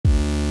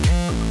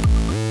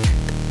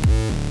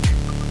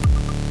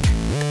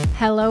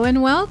Hello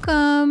and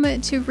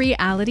welcome to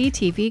Reality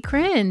TV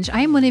Cringe.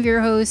 I am one of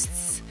your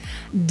hosts,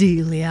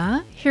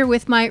 Delia, here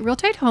with my real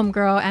tight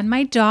homegirl and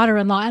my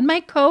daughter-in-law and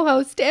my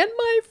co-host and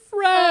my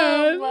friend.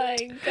 Oh my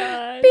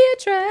God.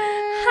 Beatrice.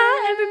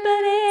 Hi,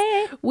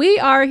 everybody. We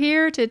are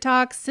here to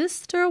talk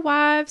Sister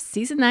Wives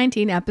Season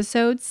 19,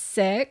 Episode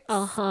 6.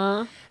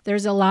 Uh-huh.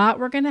 There's a lot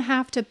we're going to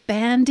have to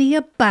bandy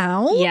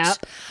about.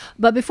 Yep.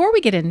 But before we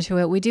get into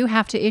it, we do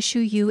have to issue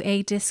you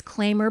a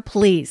disclaimer,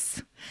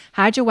 please.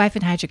 Hide your wife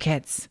and hide your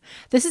kids.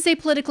 This is a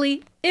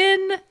politically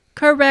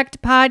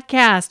incorrect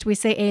podcast. We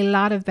say a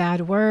lot of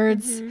bad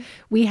words. Mm-hmm.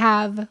 We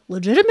have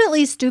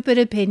legitimately stupid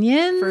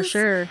opinions. For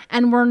sure.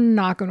 And we're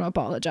not going to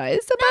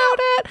apologize about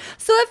it.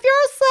 So if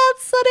you're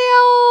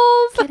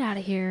sensitive, get out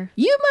of here.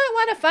 You might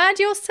want to find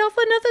yourself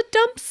another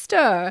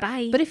dumpster.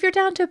 Bye. But if you're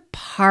down to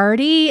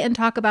party and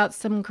talk about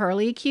some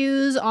curly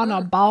cues on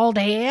a bald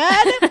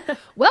head,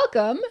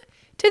 welcome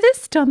to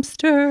this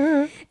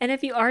dumpster. And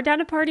if you are down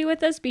to party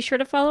with us, be sure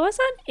to follow us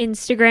on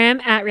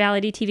Instagram at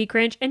Reality TV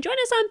Cringe and join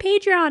us on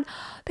Patreon,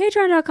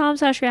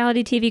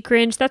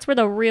 patreon.com/realitytvcringe. That's where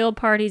the real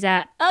party's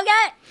at.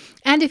 Okay.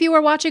 And if you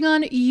are watching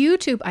on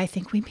YouTube, I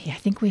think we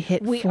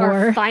hit we 4.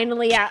 are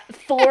finally at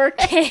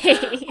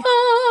 4K.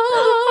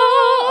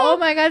 Oh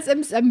my God,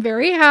 I'm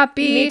very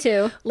happy. Me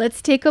too. Let's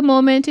take a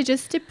moment to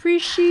just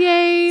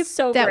appreciate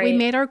that great. we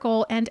made our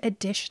goal. And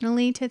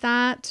additionally to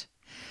that,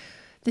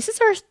 this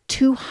is our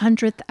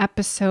 200th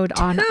episode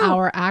on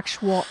our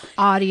actual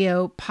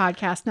audio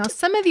podcast. Now,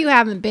 some of you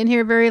haven't been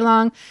here very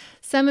long.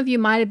 Some of you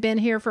might have been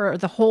here for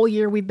the whole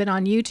year we've been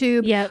on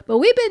YouTube. Yep. But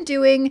we've been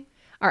doing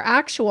our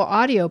actual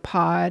audio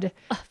pod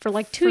for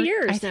like 2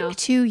 years I now. think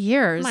 2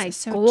 years. My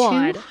so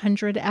God.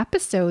 200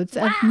 episodes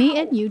of me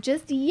and you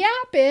just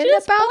yapping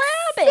Just about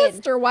blabbing.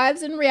 sister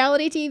wives and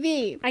reality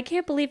TV. I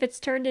can't believe it's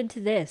turned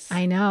into this.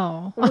 I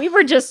know. We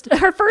were just,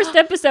 our first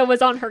episode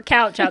was on her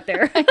couch out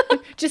there.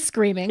 Just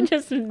screaming.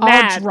 Just all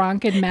mad.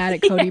 drunk and mad at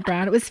Kody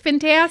Brown. It was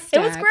fantastic.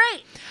 It was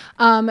great.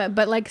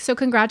 But so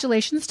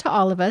congratulations to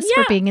all of us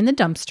for being in the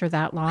dumpster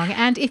that long.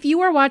 And if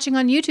you are watching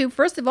on YouTube,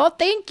 first of all,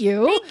 thank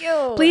you. Thank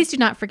you. Please do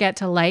not forget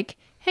to like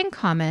and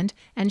comment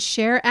and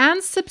share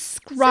and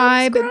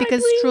subscribe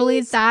because please.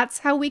 Truly that's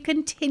how we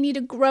continue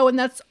to grow. And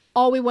that's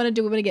all we want to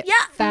do. We want to get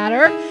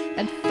fatter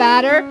and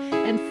fatter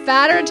and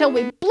fatter until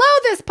we blow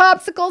this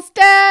popsicle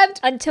stand.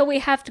 Until we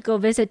have to go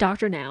visit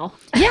Dr. Now.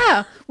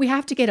 Yeah. We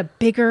have to get a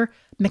bigger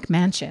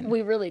McMansion.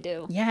 We really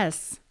do.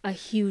 Yes. A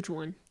huge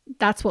one.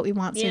 That's what we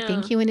want. So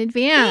thank you in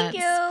advance. Thank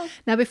you.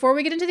 Now, before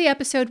we get into the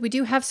episode, we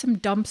do have some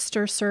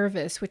dumpster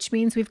service, which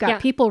means we've got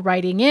people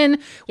writing in.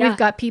 We've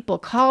got people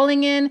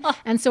calling in.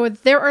 And so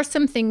there are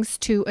some things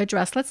to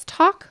address. Let's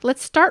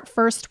start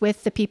first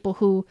with the people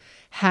who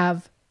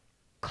have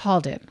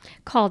called in.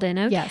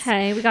 Okay. Yes.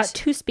 We got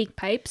 2 speak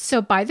pipes.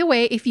 So by the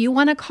way, if you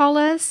want to call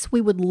us,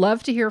 we would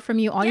love to hear from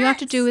you. All you have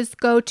to do is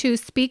go to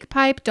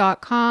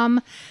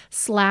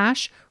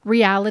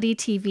speakpipe.com/reality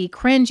TV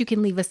cringe. You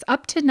can leave us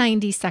up to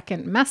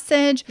 90-second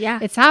message. Yeah.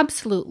 It's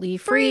absolutely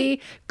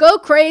free. Go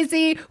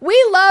crazy.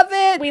 We love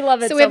it. We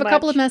love it So we so have a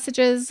couple much. of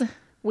messages.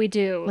 We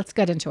do. Let's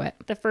get into it.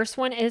 The first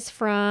one is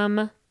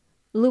from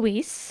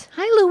Luis.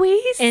 Hi,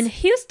 Luis. In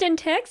Houston,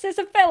 Texas,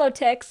 a fellow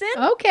Texan.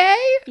 Okay.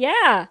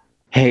 Yeah.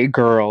 Hey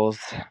girls,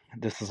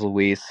 this is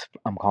Luis.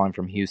 I'm calling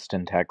from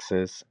Houston,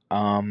 Texas.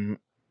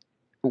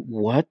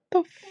 What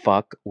the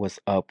fuck was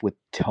up with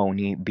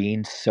Tony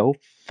being so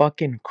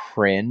fucking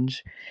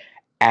cringe,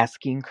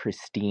 asking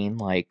Christine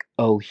like,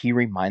 oh, he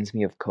reminds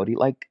me of Kody?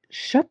 Like,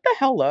 shut the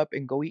hell up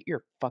and go eat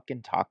your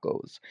fucking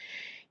tacos.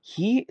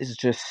 He is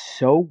just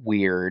so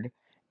weird,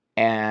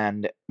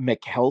 and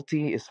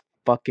McKelty is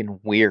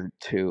fucking weird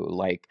too.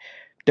 Like,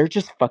 they're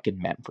just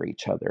fucking meant for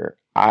each other.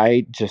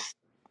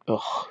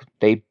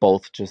 They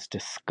both just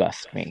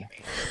disgust me.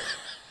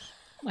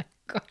 Oh my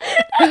God.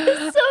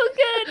 That's so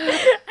good.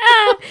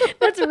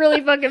 That's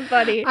really fucking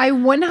funny. I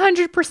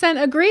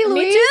 100% agree,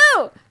 Luis.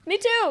 Me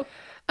too.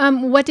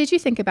 What did you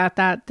think about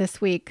that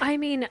this week? I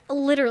mean,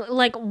 literally,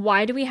 like,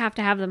 why do we have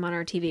to have them on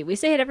our TV? We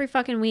say it every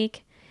fucking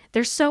week.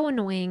 They're so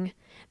annoying.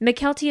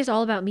 McKelty is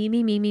all about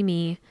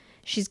me.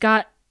 She's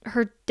got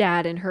her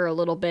dad in her a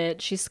little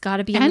bit. She's got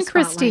to be in the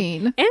spotlight.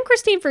 Christine. And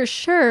Christine for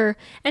sure.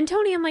 And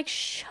Tony, I'm like,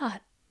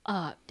 shut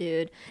up,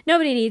 dude.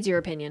 Nobody needs your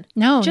opinion.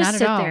 No, just not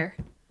sit at all. there.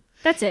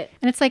 That's it.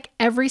 And it's like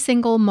every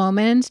single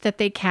moment that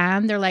they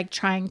can, they're like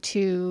trying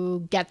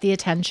to get the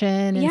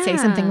attention and say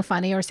something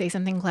funny or say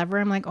something clever.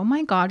 I'm like, oh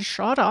my God,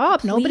 shut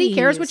up. Please. Nobody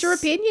cares what your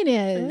opinion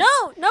is. No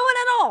one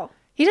at all.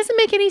 He doesn't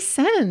make any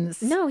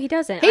sense. No, he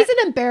doesn't. He's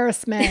an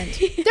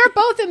embarrassment. They're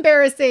both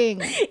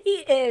embarrassing.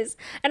 He is.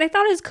 And I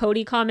thought his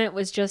Kody comment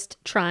was just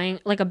trying,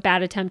 like a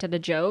bad attempt at a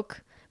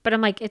joke. But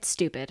I'm like, it's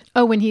stupid.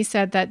 Oh, when he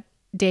said that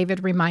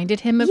David reminded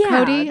him of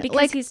Yeah, Kody.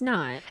 because he's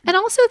not. And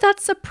also,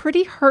 that's a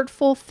pretty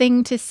hurtful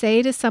thing to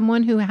say to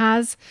someone who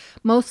has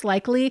most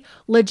likely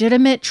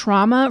legitimate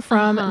trauma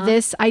from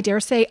this, I dare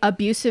say,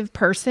 abusive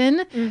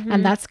person.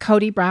 And that's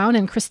Kody Brown,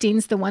 and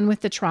Christine's the one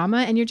with the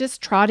trauma. And you're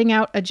just trotting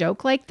out a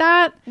joke like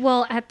that.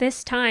 Well, at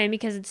this time,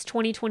 because it's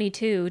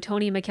 2022,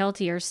 Tony and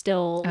McKelty are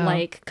still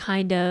like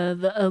kind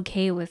of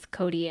okay with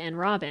Kody and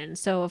Robin.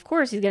 So, of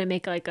course, he's going to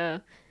make like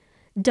a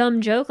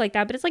dumb joke like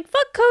that, but it's like,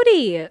 fuck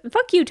Kody,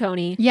 fuck you,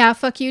 Tony. Yeah,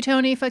 fuck you,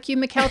 Tony, fuck you,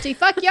 McKelty,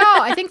 fuck y'all.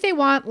 I think they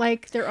want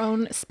like their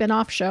own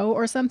spin-off show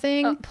or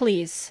something.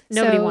 Please,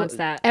 nobody wants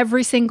that.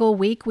 Every single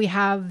week we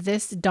have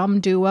this dumb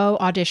duo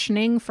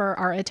auditioning for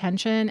our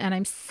attention, and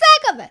I'm sick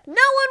of it. No one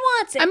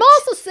wants it. I'm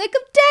also sick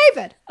of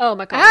David. Oh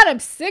my god. And I'm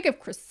sick of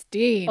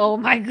Christine. Oh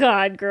my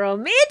god, girl,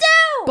 me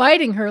too.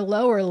 Biting her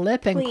lower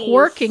lip and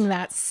quirking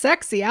that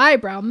sexy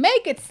eyebrow.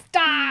 Make it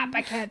stop.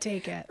 I can't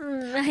take it.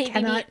 I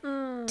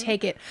cannot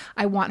take it.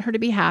 I want her to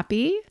be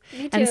happy.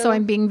 And so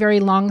I'm being very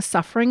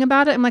long-suffering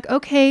about it. I'm like,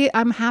 okay,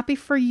 I'm happy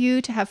for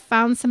you to have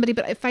found somebody,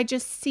 but if I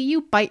just see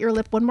you bite your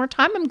lip one more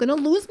time, I'm going to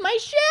lose my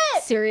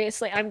shit.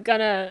 Seriously, I'm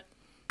going to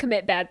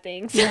commit bad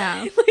things.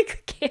 Yeah.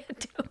 Like, I can't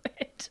do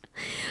it.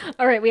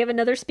 All right, we have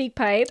another speak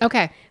pipe.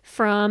 Okay.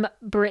 From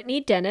Brittany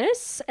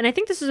Dennis. And I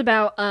think this is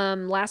about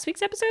last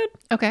week's episode.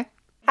 Okay.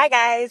 Hi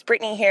guys,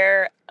 Brittany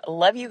here.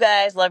 Love you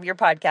guys. Love your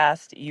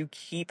podcast. You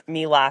keep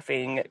me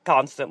laughing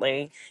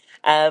constantly.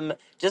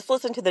 Just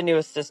listen to the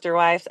newest Sister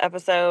Wives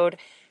episode,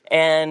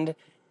 and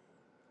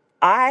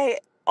I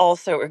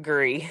also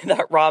agree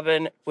that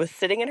Robin was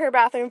sitting in her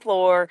bathroom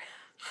floor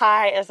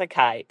high as a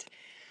kite.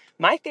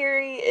 My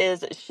theory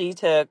is she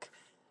took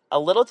a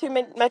little too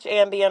much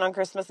Ambien on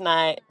Christmas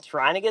night,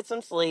 trying to get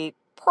some sleep,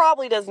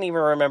 probably doesn't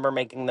even remember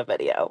making the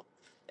video.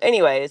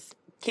 Anyways,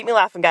 keep me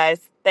laughing,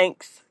 guys.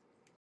 Thanks.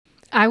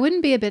 I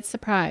wouldn't be a bit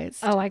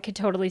surprised. Oh, I could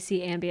totally see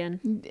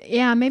Ambien.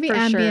 Yeah, maybe For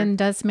Ambien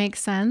does make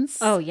sense.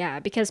 Oh,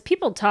 yeah, because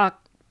people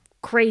talk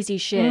crazy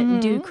shit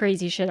and do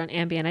crazy shit on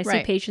Ambien. I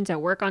see patients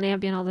at work on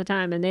Ambien all the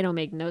time, and they don't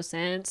make no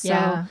sense.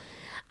 Yeah. So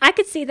I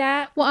could see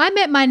that. Well, I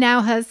met my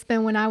now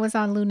husband when I was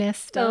on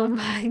Lunesta. Oh,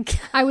 my God.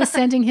 I was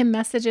sending him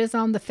messages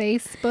on the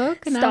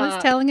Facebook, and I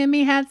was telling him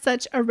he had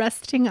such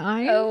arresting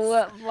eyes.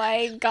 Oh,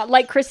 my God.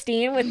 Like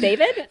Christine with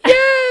David?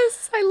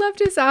 Yes, I loved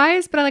his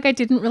eyes, but I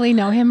didn't really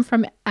know him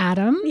from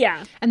Adam.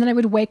 Yeah. And then I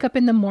would wake up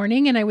in the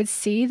morning and I would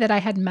see that I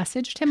had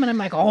messaged him, and I'm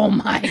like, oh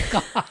my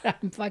God,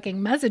 I'm fucking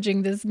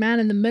messaging this man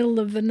in the middle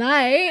of the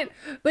night.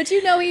 But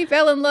he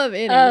fell in love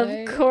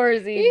anyway. Of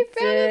course he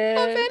fell in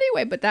love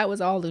anyway, but that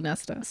was all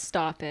Lunesta.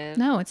 Stop it.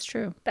 No, it's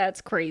true.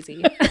 That's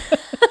crazy.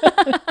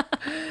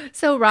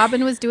 So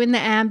Robin was doing the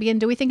Ambien.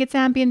 Do we think it's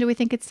Ambien? Do we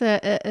think it's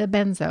a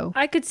benzo?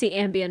 I could see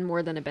Ambien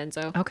more than a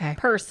benzo. Okay.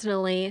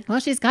 Personally. Well,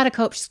 she's got to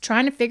cope. She's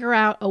trying to figure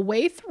out a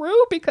way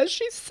through because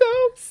she's so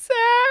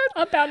sad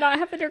about not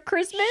having her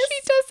Christmas. She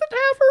doesn't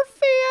have her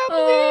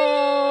family.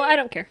 Oh, I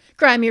don't care.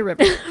 Cry me a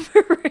river.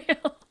 For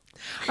real.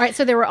 All right,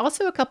 so there were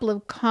also a couple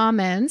of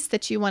comments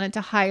that you wanted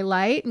to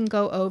highlight and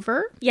go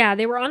over. Yeah,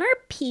 they were on our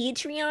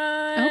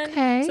Patreon.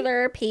 Okay. So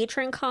there are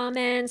patron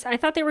comments. I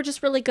thought they were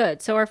just really good.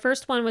 So our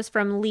first one was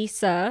from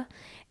Lisa,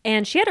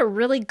 and she had a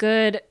really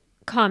good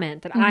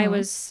comment that I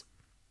was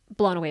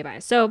blown away by.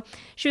 So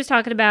she was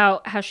talking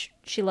about how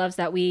she loves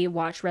that we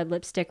watch Red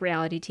Lipstick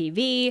reality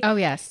TV. Oh,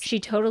 yes. She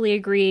totally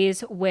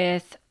agrees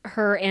with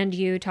her and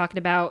you talking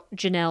about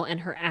Janelle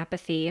and her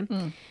apathy.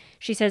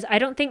 She says, I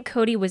don't think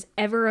Kody was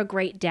ever a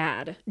great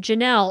dad.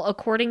 Janelle,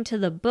 according to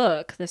the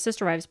book, the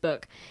Sister Wives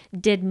book,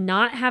 did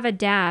not have a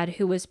dad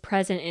who was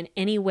present in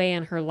any way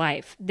in her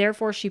life.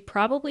 Therefore, she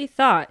probably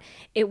thought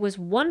it was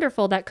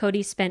wonderful that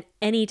Kody spent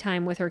any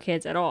time with her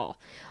kids at all.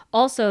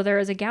 Also, there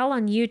is a gal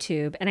on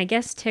YouTube, and I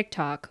guess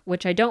TikTok,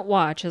 which I don't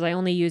watch as I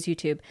only use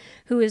YouTube,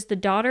 who is the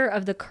daughter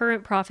of the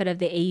current prophet of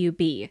the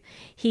AUB.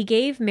 He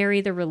gave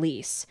Mary the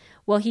release.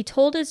 Well, he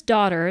told his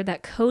daughter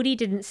that Kody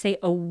didn't say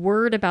a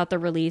word about the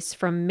release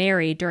from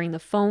Mary during the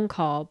phone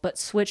call, but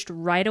switched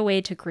right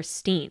away to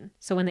Christine.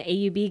 So when the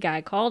AUB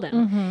guy called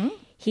him,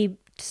 he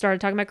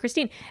started talking about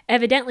Christine.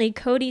 Evidently,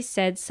 Kody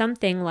said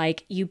something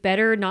like, you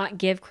better not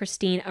give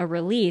Christine a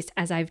release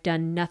as I've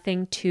done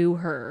nothing to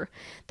her.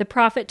 The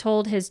prophet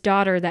told his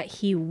daughter that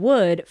he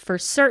would for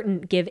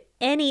certain give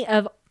any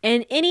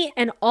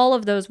and all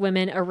of those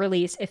women a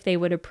release if they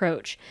would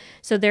approach.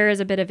 So there is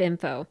a bit of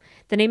info.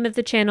 The name of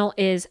the channel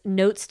is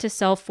Notes to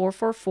Self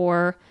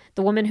 444.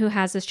 The woman who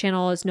has this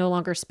channel is no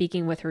longer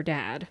speaking with her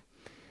dad.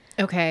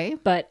 Okay.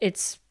 But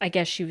I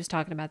guess she was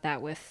talking about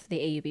that with the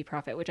AUB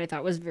prophet, which I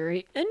thought was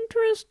very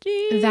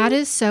interesting. That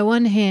is so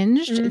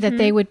unhinged that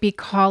they would be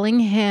calling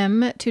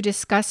him to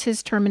discuss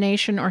his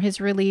termination or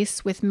his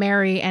release with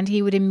Mary, and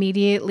he would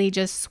immediately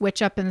just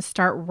switch up and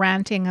start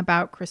ranting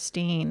about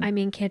Christine. I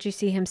mean, can't you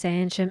see him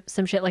saying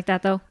some shit like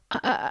that, though?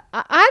 I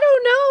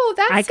don't know.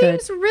 That I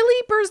seems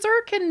really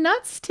berserk and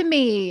nuts to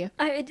me.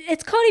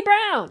 It's Kody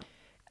Brown.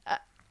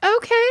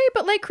 Okay,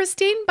 but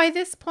Christine by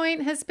this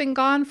point has been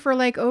gone for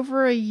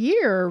over a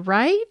year,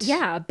 right?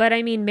 Yeah, but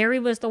I mean, Mary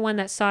was the one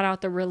that sought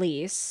out the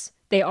release.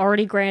 They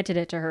already granted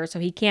it to her, so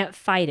he can't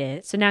fight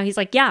it. So now he's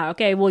like, yeah,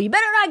 okay, well, you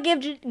better not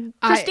give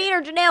Christine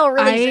or Janelle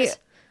releases.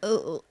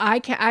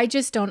 I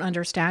just don't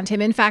understand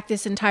him. In fact,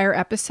 this entire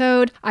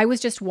episode, I was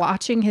just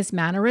watching his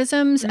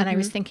mannerisms and I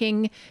was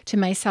thinking to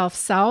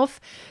myself,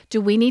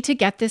 do we need to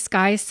get this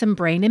guy some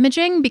brain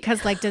imaging?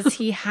 Because like, does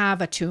he have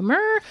a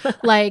tumor?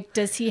 Like,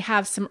 does he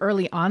have some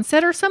early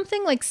onset or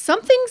something? Like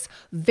something's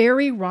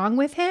very wrong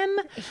with him.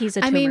 He's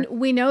a tumor. I mean,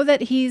 we know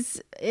that he's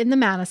in the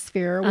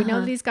manosphere. We know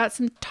that he's got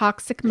some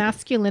toxic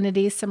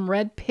masculinity, some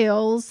red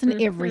pills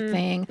and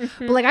everything.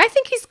 But like, I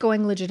think he's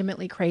going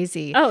legitimately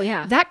crazy. Oh,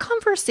 yeah. That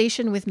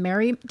conversation with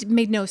Mary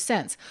made no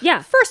sense.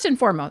 Yeah. First and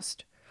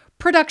foremost,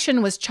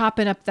 production was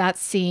chopping up that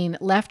scene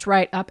left,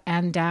 right, up,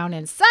 and down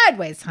and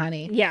sideways,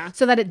 honey. Yeah.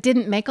 So that it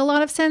didn't make a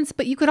lot of sense.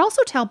 But you could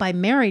also tell by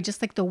Mary,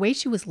 just like the way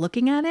she was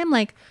looking at him,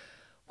 like,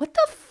 what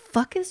the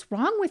fuck is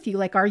wrong with you?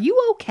 Like, are you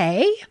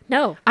okay?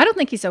 No. I don't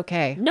think he's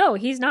okay. No,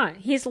 he's not.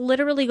 He's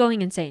literally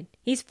going insane.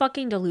 He's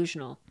fucking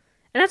delusional.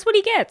 And that's what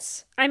he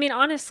gets. I mean,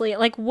 honestly,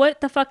 like,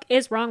 what the fuck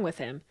is wrong with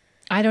him?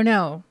 I don't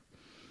know.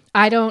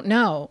 I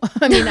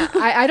mean,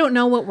 I don't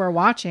know what we're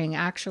watching,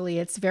 actually.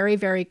 It's very,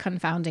 very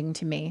confounding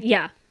to me.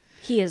 Yeah.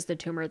 He is the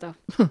tumor, though.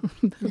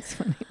 That's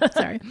funny.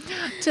 Sorry.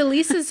 To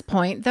Lisa's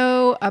point,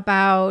 though,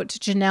 about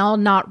Janelle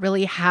not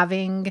really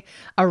having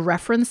a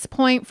reference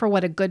point for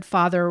what a good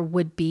father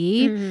would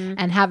be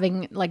and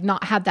having like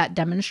not had that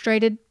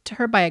demonstrated to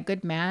her by a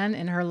good man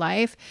in her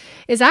life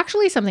is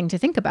actually something to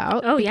think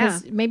about. Oh,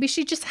 because maybe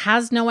she just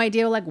has no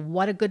idea like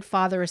what a good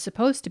father is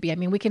supposed to be. I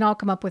mean, we can all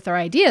come up with our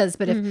ideas,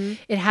 but if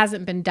it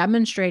hasn't been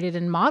demonstrated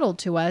and modeled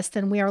to us,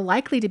 then we are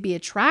likely to be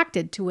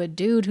attracted to a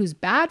dude who's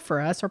bad for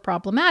us or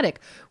problematic,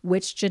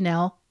 which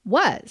Janelle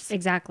was.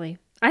 Exactly.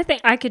 I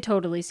think I could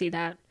totally see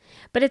that.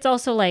 But it's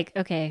also like,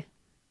 okay,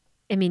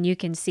 I mean, you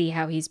can see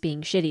how he's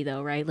being shitty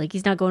though, right? Like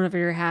he's not going over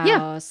your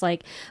house.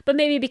 Like, but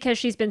maybe because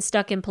she's been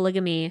stuck in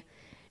polygamy,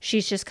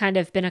 she's just kind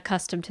of been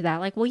accustomed to that.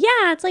 Like, well,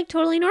 yeah, it's like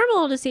totally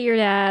normal to see your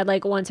dad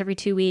like once every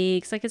 2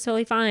 weeks. Like it's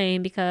totally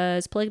fine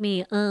because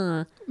polygamy,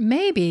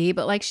 Maybe,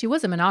 but like she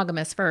was a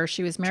monogamous first.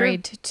 She was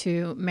married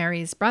to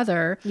Mary's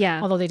brother.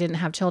 Yeah. Although they didn't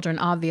have children,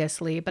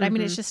 obviously. But I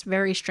mean, it's just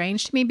very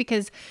strange to me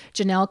because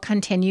Janelle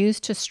continues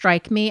to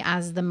strike me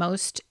as the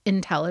most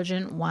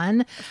intelligent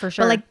one. For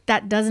sure. But like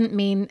that doesn't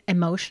mean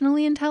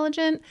emotionally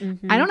intelligent.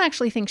 I don't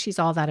actually think she's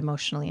all that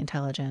emotionally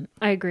intelligent.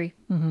 I agree.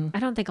 I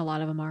don't think a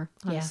lot of them are,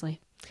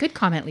 honestly. Good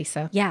comment,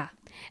 Lisa. Yeah.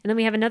 And then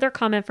we have another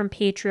comment from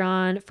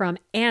Patreon from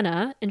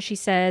Anna. And she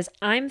says,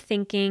 I'm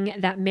thinking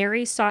that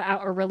Mary sought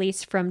out a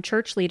release from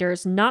church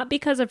leaders, not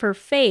because of her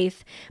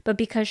faith, but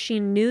because she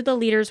knew the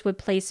leaders would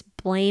place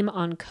blame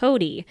on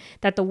Kody,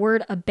 that the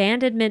word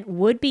abandonment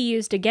would be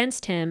used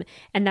against him,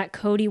 and that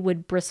Kody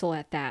would bristle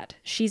at that.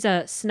 She's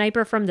a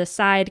sniper from the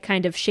side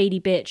kind of shady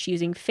bitch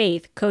using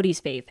faith, Kody's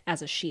faith,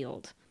 as a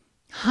shield.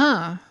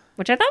 Huh.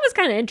 Which I thought was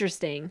kind of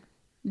interesting.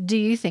 Do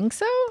you think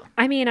so?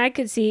 I mean, I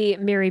could see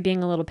Mary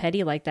being a little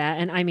petty like that.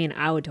 And I mean,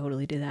 I would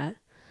totally do that.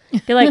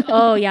 Be like,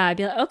 oh yeah. I'd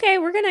be like, okay,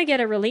 we're going to get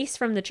a release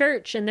from the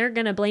church and they're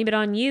going to blame it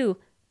on you,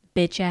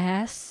 bitch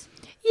ass.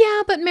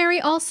 Yeah, but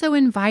Mary also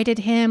invited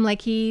him.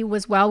 Like he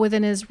was well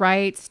within his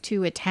rights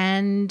to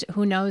attend.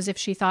 Who knows if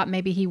she thought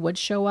maybe he would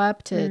show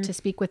up to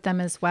speak with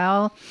them as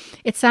well.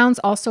 It sounds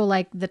also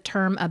like the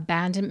term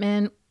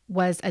abandonment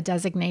was a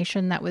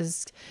designation that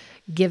was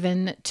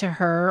given to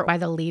her by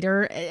the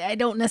leader. I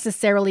don't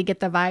necessarily get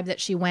the vibe that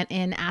she went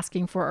in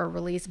asking for a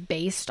release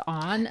based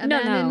on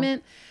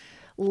abandonment.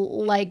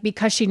 Like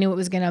because she knew it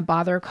was going to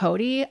bother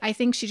Kody. I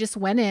think she just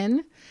went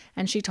in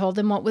and she told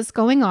him what was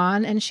going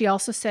on. And she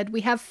also said,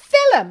 we have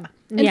film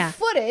and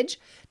footage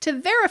to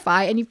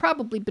verify. And you've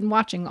probably been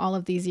watching all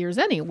of these years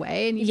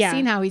anyway. And you've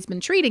seen how he's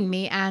been treating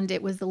me. And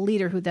it was the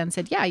leader who then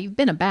said, yeah, you've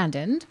been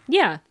abandoned.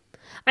 Yeah.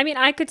 I mean,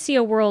 I could see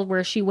a world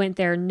where she went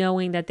there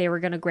knowing that they were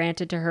going to grant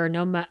it to her,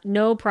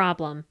 no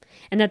problem.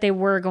 And that they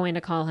were going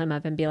to call him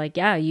up and be like,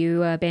 yeah,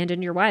 you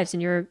abandoned your wives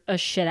and you're a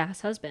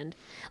shit-ass husband.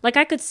 Like,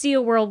 I could see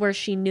a world where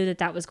she knew that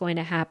that was going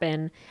to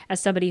happen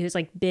as somebody who's,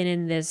 like, been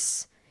in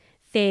this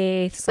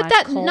faith but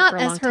that cult not for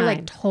a as long her, time.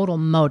 like, total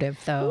motive,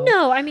 though.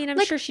 No, I mean,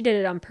 I'm sure she did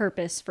it on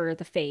purpose for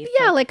the faith.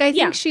 Yeah, like, I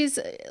think she's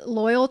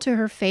loyal to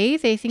her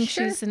faith. I think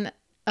she's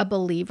a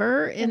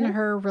believer in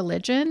her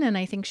religion, and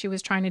I think she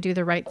was trying to do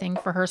the right thing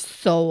for her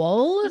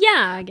soul.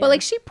 Yeah, I guess. But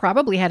like she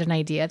probably had an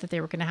idea that they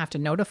were going to have to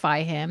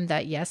notify him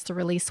that yes, the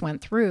release went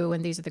through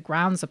and these are the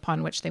grounds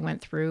upon which they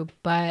went through.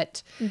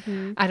 But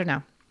I don't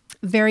know.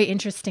 Very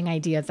interesting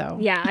idea, though.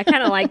 Yeah, I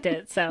kind of liked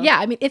it. So yeah,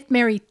 I mean, if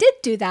Mary did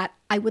do that,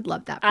 I would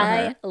love that for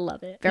her. I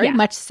love it. Very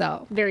much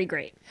so. Very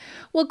great.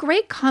 Well,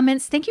 great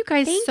comments. Thank you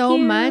guys so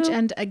much.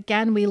 And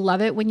again, we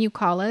love it when you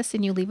call us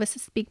and you leave us a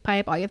speak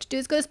pipe. All you have to do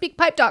is go to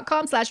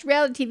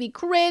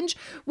speakpipe.com/realitytvcringe.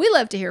 We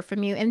love to hear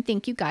from you. And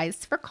thank you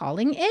guys for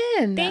calling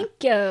in.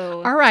 Thank you.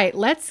 All right,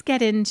 let's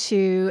get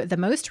into the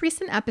most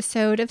recent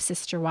episode of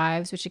Sister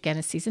Wives, which again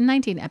is season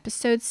 19,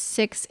 episode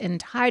 6,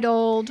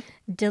 entitled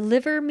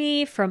Deliver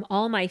Me from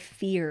All My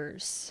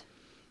Fears.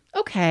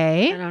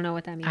 Okay. I don't know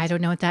what that means. I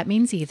don't know what that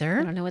means either.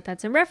 I don't know what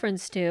that's in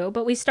reference to,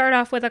 but we start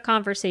off with a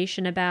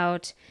conversation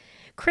about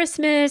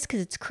Christmas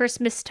because it's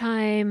Christmas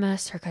time,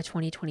 circa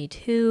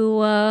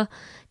 2022,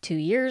 2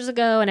 years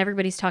ago. And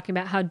everybody's talking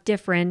about how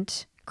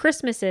different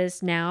Christmas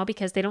is now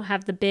because they don't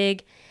have the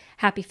big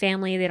happy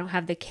family. They don't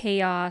have the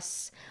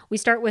chaos. We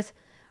start with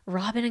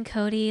Robin and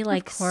Kody,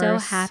 like so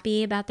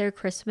happy about their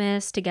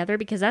Christmas together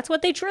because that's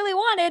what they truly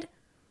wanted.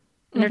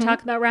 And they're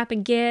talking about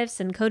wrapping gifts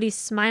and Cody's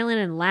smiling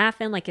and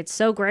laughing like it's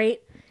so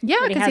great.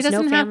 Yeah, because he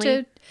doesn't have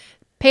to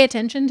pay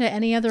attention to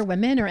any other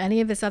women or any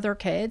of his other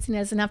kids. And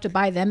he doesn't have to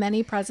buy them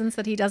any presents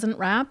that he doesn't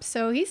wrap.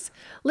 So he's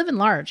living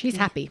large. He's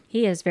happy.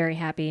 He is very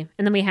happy.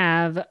 And then we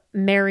have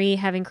Mary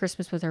having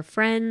Christmas with her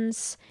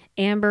friends,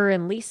 Amber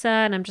and Lisa.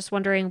 And I'm just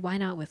wondering, why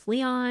not with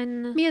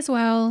Leon? Me as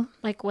well.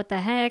 Like, what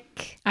the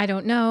heck? I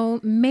don't know.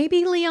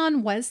 Maybe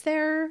Leon was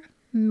there.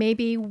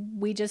 Maybe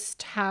we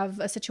just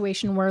have a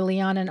situation where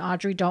Leon and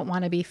Audrey don't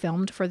want to be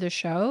filmed for the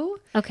show.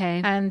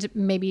 Okay. And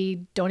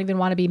maybe don't even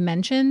want to be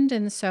mentioned.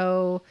 And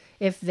so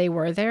if they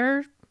were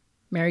there,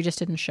 Mary just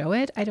didn't show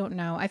it. I don't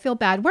know. I feel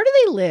bad. Where do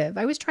they live?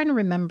 I was trying to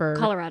remember.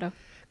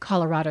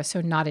 Colorado,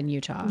 so not in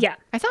Utah. Yeah.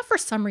 I thought for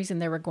some reason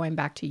they were going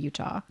back to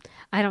Utah.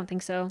 I don't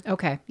think so.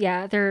 Okay.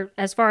 Yeah, they're,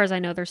 as far as I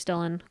know, they're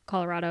still in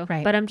Colorado.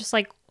 Right. But I'm just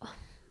like,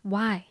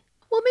 why?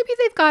 Well, maybe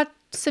they've got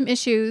some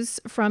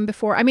issues from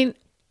before. I mean,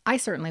 I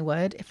certainly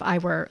would if I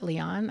were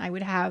Leon. I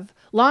would have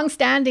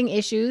long-standing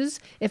issues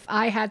if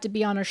I had to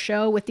be on a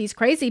show with these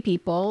crazy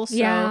people.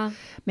 So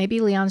maybe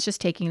Leon's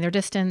just taking their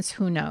distance.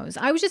 Who knows?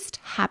 I was just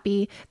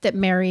happy that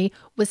Mary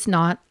was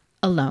not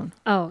alone.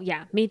 Oh,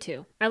 yeah, me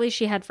too. At least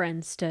she had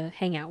friends to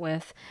hang out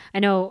with. I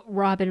know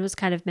Robin was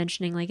kind of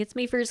mentioning, like, it's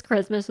my first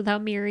Christmas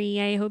without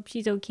Mary. I hope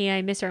she's okay.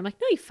 I miss her. I'm like,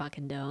 no, you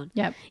fucking don't.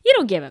 Yep. You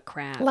don't give a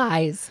crap.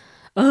 Lies.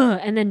 Ugh.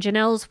 And then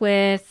Janelle's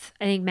with,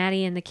 I think,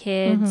 Maddie and the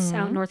kids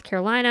out in North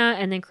Carolina.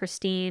 And then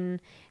Christine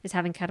is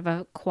having kind of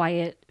a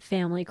quiet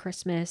family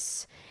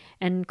Christmas.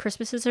 And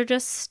Christmases are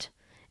just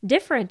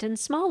different and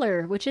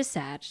smaller, which is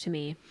sad to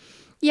me.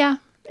 Yeah.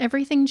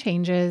 Everything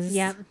changes.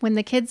 Yeah. When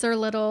the kids are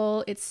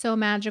little, it's so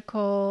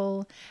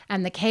magical.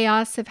 And the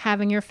chaos of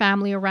having your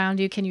family around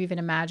you. Can you even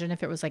imagine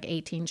if it was like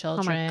 18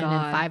 children and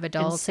 5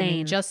 adults? Insane. I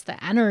mean, just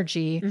the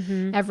energy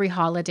every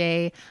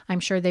holiday. I'm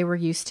sure they were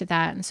used to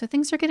that. And so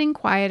things are getting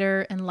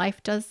quieter and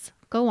life does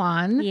go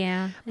on.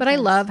 Yeah. But I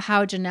love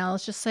how Janelle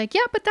is just like,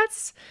 yeah, but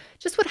that's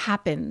just what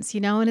happens, you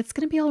know, and it's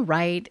going to be all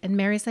right. And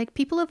Mary's like,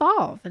 people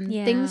evolve and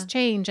things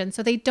change. And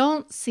so they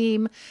don't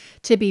seem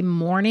to be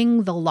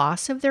mourning the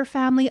loss of their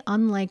family,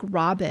 unlike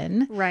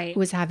Robin, Right. who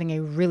was having a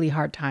really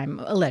hard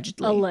time,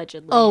 allegedly,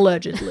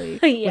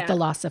 Yeah. with the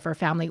loss of her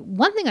family.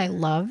 One thing I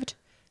loved,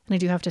 and I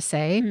do have to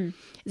say,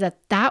 is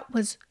that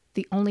was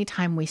the only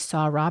time we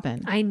saw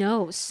Robin. I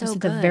know. So This is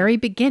good. the very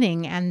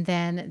beginning, and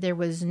then there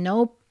was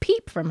no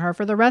peep from her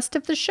for the rest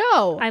of the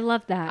show. I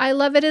love that. I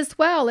love it as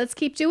well. Let's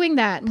keep doing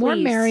that. More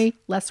Please. Mary,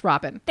 less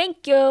Robin.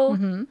 Thank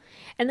you.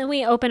 And then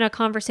we open a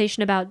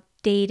conversation about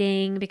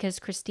dating because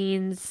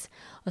Christine's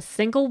a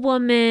single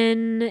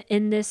woman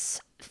in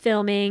this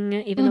filming,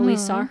 even though we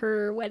saw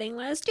her wedding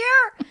last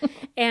year.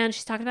 And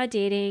she's talking about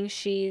dating.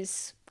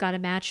 She's got a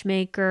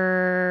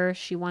matchmaker.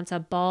 She wants a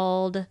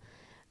bald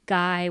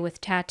guy with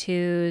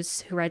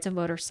tattoos who rides a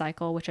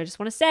motorcycle, which I just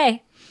want to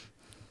say,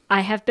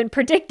 I have been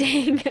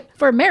predicting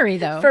For Mary,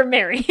 though. for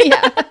Mary.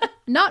 Yeah.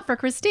 Not for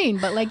Christine,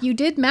 but like you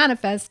did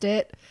manifest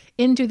it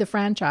into the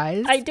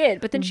franchise. I did,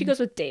 but then she goes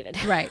with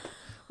David. Right.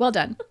 Well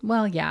done.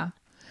 Well, yeah.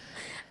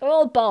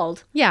 Well,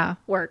 bald Yeah.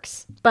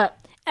 works. But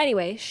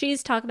anyway,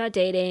 she's talking about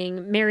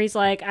dating. Mary's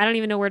like, I don't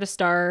even know where to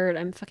start.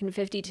 I'm fucking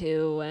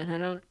 52 and I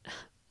don't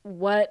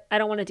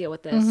want to deal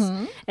with this.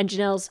 And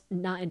Janelle's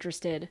not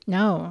interested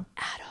No.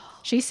 at all.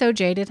 She's so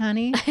jaded,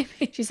 honey.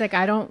 She's like,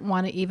 I don't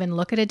want to even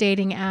look at a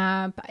dating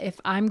app. If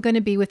I'm going to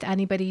be with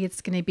anybody,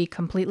 it's going to be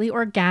completely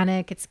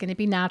organic. It's going to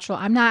be natural.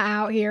 I'm not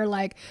out here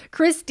like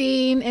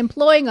Christine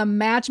employing a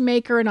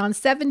matchmaker and on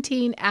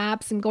 17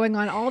 apps and going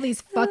on all these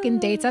fucking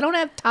dates. I don't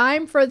have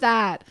time for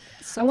that.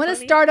 I want to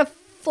start a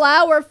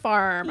flower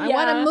farm. I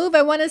want to move.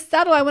 I want to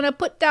settle. I want to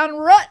put down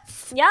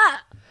roots. Yeah.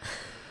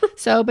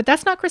 So, but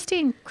that's not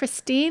Christine.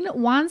 Christine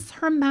wants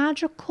her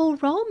magical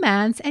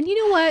romance. And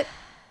you know what?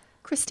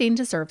 Christine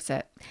deserves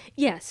it.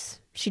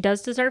 Yes, she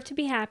does deserve to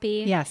be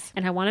happy. Yes.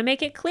 And I want to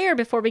make it clear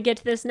before we get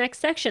to this next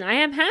section, I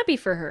am happy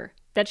for her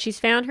that she's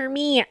found her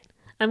me.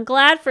 I'm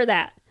glad for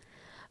that.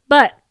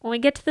 But when we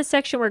get to the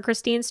section where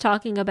Christine's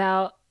talking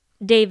about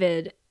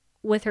David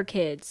with her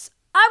kids,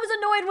 I was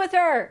annoyed with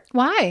her.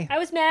 Why? I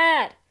was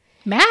mad.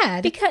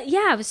 Mad? Because,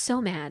 yeah, I was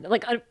so mad.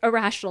 Like,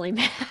 irrationally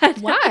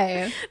mad.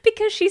 Why?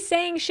 Because she's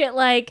saying shit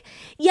like,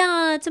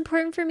 yeah, it's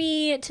important for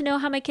me to know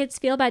how my kids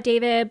feel about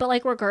David, but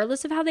like,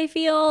 regardless of how they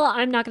feel,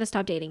 I'm not going to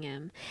stop dating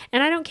him.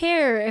 And I don't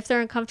care if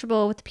they're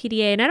uncomfortable with the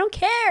PDA, and I don't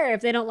care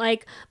if they don't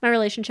like my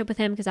relationship with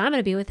him, because I'm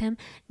going to be with him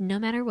no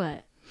matter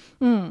what.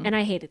 And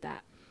I hated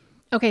that.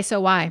 Okay,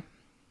 so why?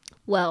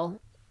 Well,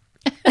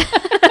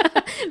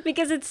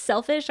 because it's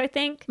selfish, I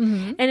think.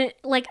 And it,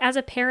 like, as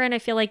a parent, I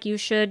feel like you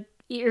should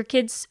your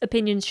kids'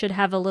 opinions should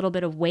have a little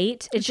bit of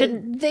weight. It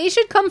shouldn't. They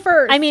should come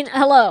first. I mean,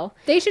 hello.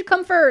 They should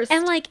come first.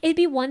 And like, it'd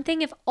be one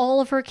thing if all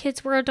of her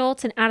kids were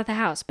adults and out of the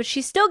house, but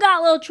she's still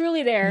got little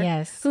Truly there.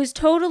 Yes. Who's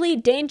totally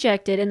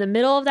dejected in the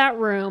middle of that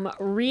room,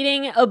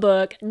 reading a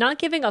book, not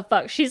giving a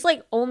fuck. She's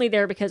like only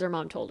there because her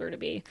mom told her to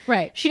be.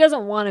 Right. She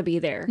doesn't want to be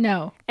there.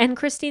 No. And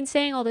Christine's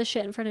saying all this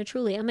shit in front of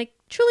Truly. I'm like,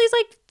 Truly's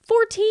like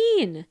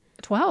 14.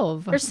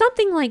 12 or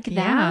something like that.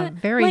 Yeah,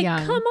 very like,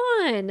 young. Come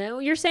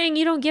on. You're saying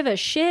you don't give a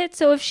shit.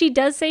 So if she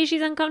does say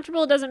she's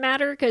uncomfortable, it doesn't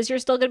matter because you're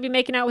still going to be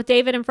making out with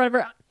David in front of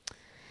her.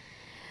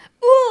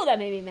 Ooh, that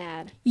made me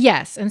mad.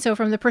 Yes. And so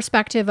from the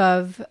perspective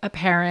of a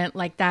parent,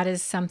 like that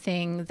is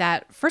something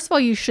that, first of all,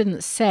 you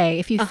shouldn't say.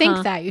 If you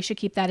think that, you should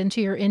keep that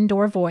into your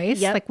indoor voice.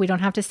 Yep. Like we don't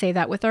have to say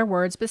that with our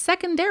words. But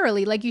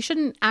secondarily, like you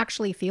shouldn't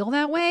actually feel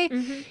that way.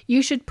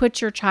 You should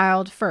put your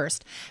child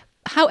first.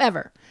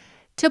 However,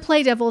 to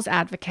play devil's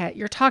advocate,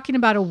 you're talking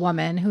about a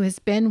woman who has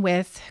been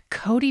with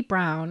Kody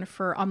Brown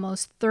for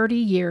almost 30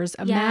 years,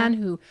 a man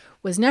who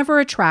was never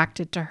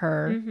attracted to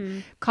her,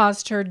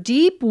 caused her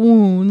deep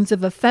wounds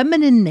of a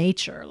feminine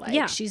nature.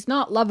 Like she's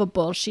not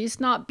lovable, she's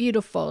not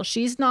beautiful,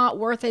 she's not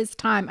worth his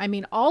time. I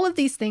mean, all of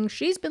these things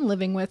she's been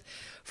living with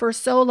for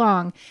so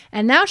long.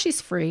 And now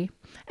she's free.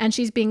 And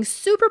she's being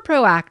super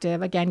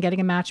proactive, again,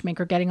 getting a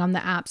matchmaker, getting on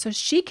the app so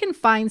she can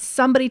find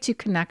somebody to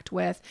connect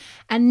with.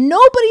 And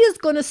nobody is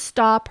going to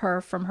stop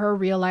her from her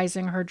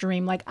realizing her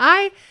dream. Like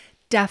I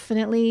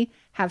definitely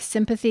have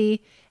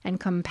sympathy and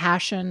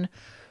compassion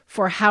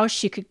for how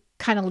she could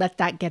kind of let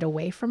that get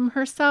away from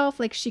herself.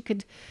 Like she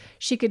could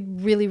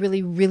really,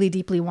 really, really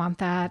deeply want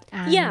that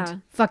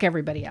and fuck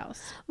everybody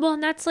else. Well,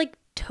 and that's like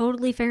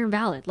totally fair and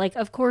valid. Like,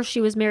 of course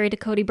she was married to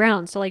Kody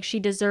Brown. So like she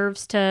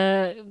deserves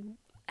to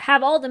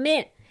have all the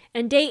men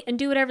and date and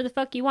do whatever the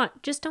fuck you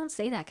want. Just don't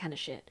say that kind of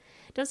shit.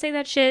 Don't say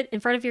that shit in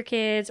front of your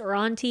kids or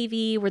on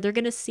TV where they're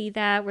going to see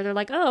that, where they're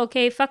like, oh,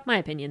 okay, fuck my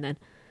opinion then.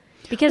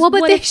 Because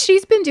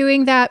she's been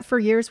doing that for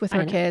years with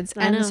her kids.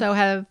 And so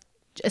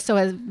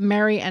has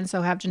Mary and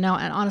so have Janelle.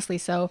 And honestly,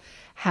 so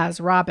has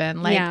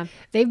Robin. Like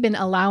they've been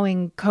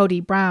allowing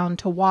Kody Brown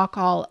to walk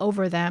all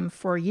over them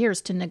for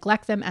years, to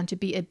neglect them and to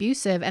be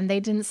abusive. And they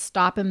didn't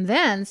stop him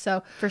then.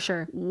 So for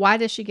sure. Why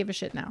does she give a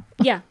shit now?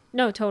 Yeah,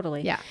 no,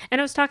 totally. Yeah.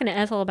 And I was talking to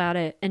Ethel about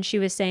it and she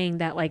was saying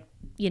that like,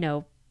 you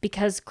know,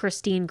 because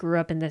Christine grew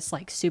up in this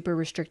like super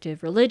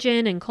restrictive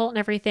religion and cult and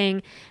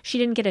everything, she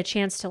didn't get a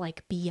chance to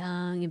like be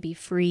young and be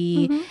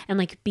free and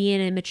like be an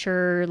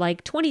immature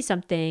like 20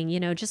 something, you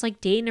know, just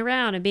like dating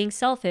around and being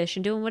selfish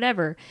and doing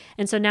whatever.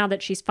 And so now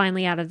that she's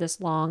finally out of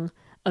this long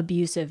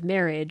abusive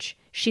marriage,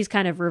 she's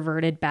kind of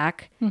reverted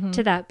back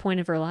to that point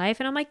of her life.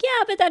 And I'm like,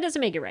 yeah, but that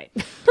doesn't make it right.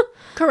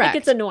 Correct. Like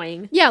it's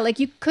annoying. Yeah, like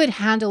you could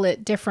handle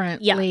it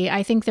differently. Yeah.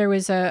 I think there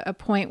was a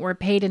point where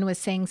Peyton was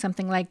saying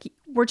something like,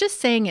 we're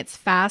just saying it's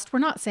fast. We're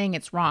not saying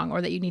it's wrong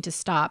or that you need to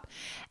stop.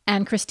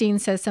 And Christine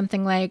says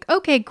something like,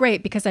 okay,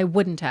 great, because I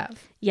wouldn't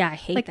have. Yeah, I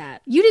hate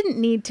that. You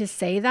didn't need to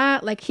say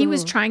that. Like he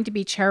was trying to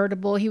be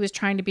charitable. He was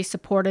trying to be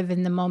supportive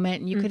in the moment.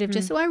 And you could have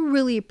just, I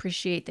really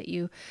appreciate that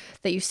you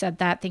said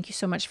that. Thank you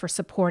so much for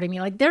supporting me.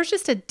 Like there's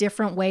just a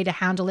different way to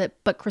handle it.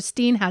 But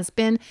Christine has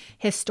been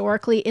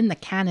historically in the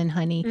canon,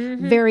 honey,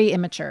 very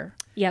immature.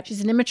 Yep.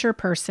 She's an immature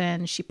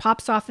person. She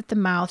pops off at the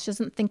mouth. She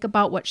doesn't think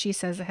about what she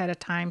says ahead of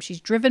time. She's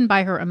driven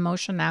by her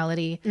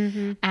emotionality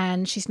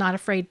and she's not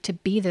afraid to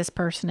be this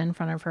person in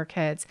front of her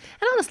kids.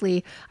 And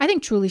honestly, I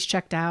think Truly's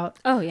checked out.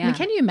 Oh, yeah. I mean,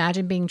 can you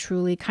imagine being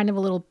Truly, kind of a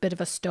little bit of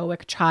a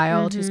stoic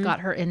child who's got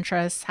her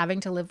interests, having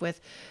to live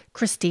with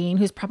Christine,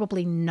 who's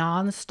probably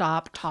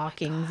nonstop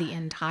talking the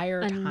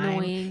entire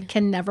time,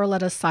 can never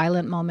let a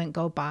silent moment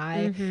go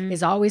by,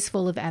 is always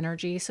full of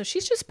energy. So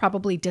she's just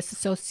probably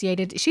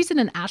disassociated. She's in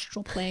an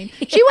astral plane.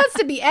 She wants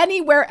to be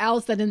anywhere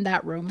else than in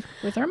that room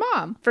with her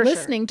mom,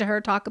 listening to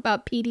her talk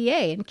about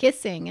PDA and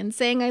kissing and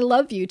saying, I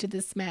love you to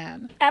this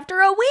man. After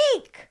a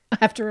week.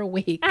 After a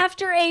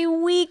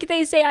week,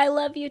 they say, I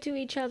love you to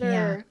each other.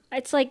 Yeah.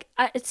 It's like,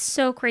 it's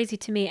so crazy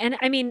to me. And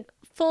I mean,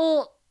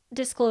 full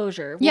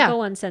disclosure, we'll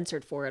go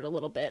uncensored for it a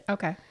little bit.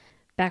 Okay.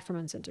 Back from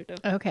uncensored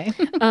though. Okay.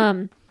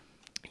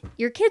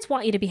 Your kids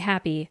want you to be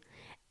happy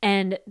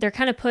and they're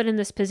kind of put in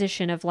this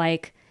position of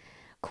like,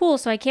 cool,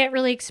 so I can't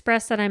really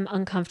express that I'm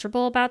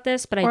uncomfortable about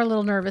this, but or a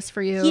little nervous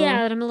for you.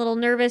 Yeah, that I'm a little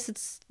nervous.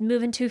 It's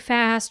moving too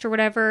fast or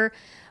whatever.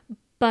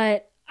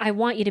 But I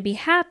want you to be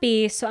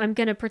happy, so I'm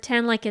going to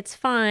pretend like it's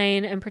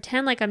fine and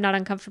pretend like I'm not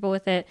uncomfortable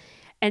with it.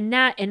 And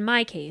that, in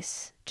my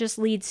case, just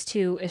leads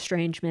to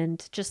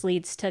estrangement, just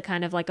leads to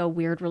kind of like a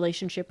weird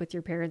relationship with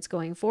your parents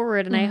going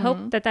forward. And I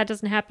hope that that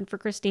doesn't happen for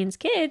Christine's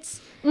kids.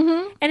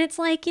 And it's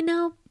like, you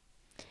know,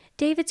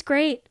 David's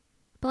great,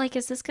 but like,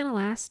 is this going to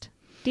last?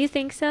 Do you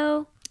think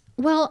so?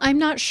 Well, I'm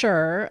not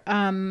sure.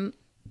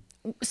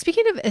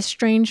 speaking of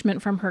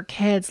estrangement from her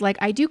kids, like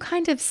I do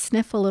kind of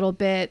sniff a little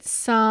bit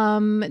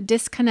some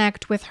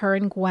disconnect with her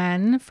and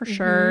Gwen for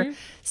sure.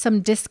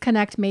 Some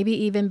disconnect maybe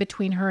even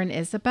between her and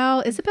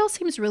Isabel. Isabel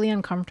seems really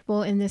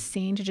uncomfortable in this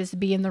scene to just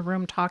be in the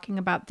room talking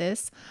about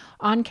this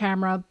on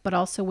camera, but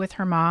also with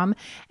her mom.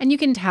 And you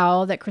can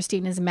tell that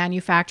Christine is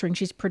manufacturing.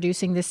 She's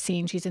producing this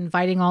scene. She's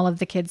inviting all of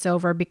the kids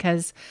over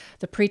because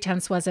the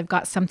pretense was I've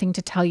got something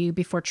to tell you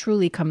before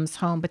Truly comes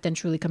home, but then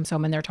Truly comes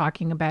home and they're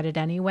talking about it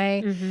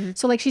anyway.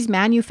 So like she's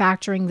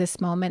manufacturing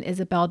this moment.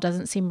 Isabel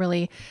doesn't seem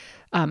really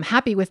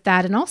happy with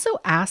that. And also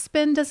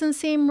Aspen doesn't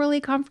seem really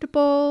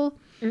comfortable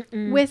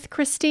with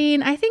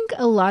Christine. I think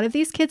a lot of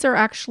these kids are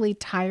actually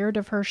tired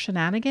of her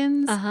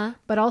shenanigans,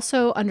 but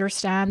also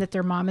understand that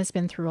their mom has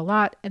been through a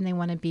lot and they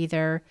want to be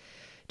there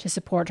to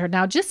support her.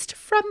 Now, just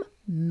from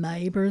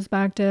my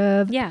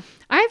perspective,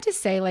 I have to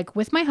say, like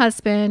with my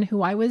husband,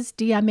 who I was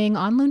DMing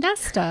on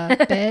Lunesta,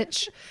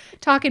 bitch,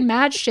 talking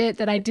mad shit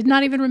that I did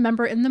not even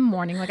remember in the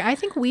morning. Like I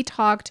think we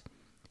talked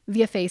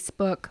via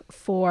Facebook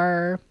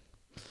for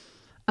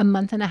a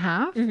month and a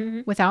half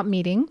without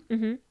meeting.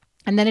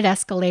 And then it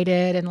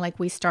escalated and like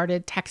we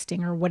started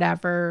texting or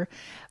whatever.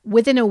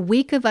 Within a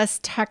week of us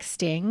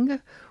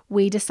texting,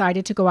 we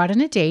decided to go out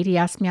on a date. He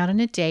asked me out on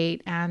a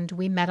date and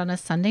we met on a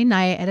Sunday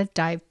night at a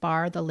dive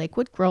bar, the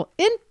Lakewood Grill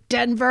in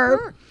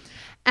Denver.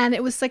 And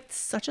it was like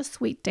such a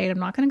sweet date. I'm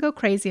not going to go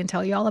crazy and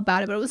tell you all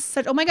about it, but it was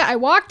such, oh my God, I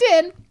walked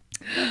in.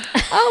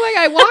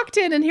 I walked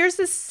in and here's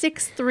this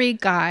 6'3"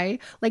 guy.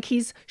 Like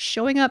he's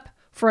showing up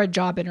for a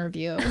job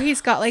interview.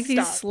 He's got like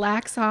these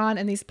slacks on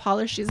and these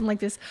polished shoes and like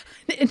this.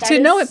 To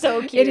know it,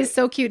 so cute. It is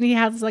so cute. And he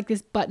has like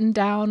this button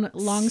down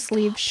long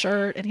sleeve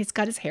shirt and he's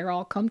got his hair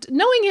all combed.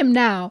 Knowing him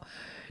now,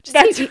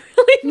 That's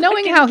really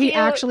knowing how he cute.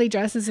 actually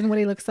dresses and what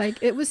he looks like,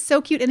 it was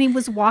so cute. And he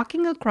was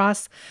walking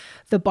across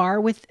the bar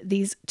with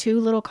these two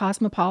little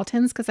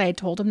Cosmopolitans because I had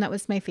told him that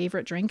was my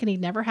favorite drink and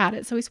he'd never had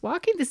it. So he's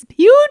walking, this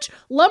huge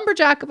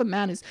lumberjack of a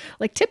man who's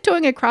like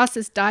tiptoeing across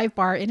this dive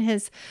bar in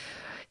his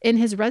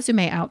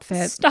resume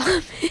outfit.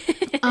 Stop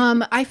it.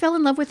 I fell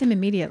in love with him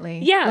immediately.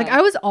 Yeah. Like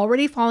I was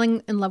already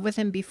falling in love with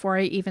him before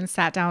I even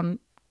sat down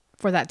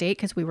for that date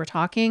because we were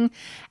talking.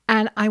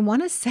 And I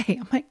want to say,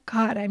 oh my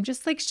God, I'm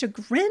just like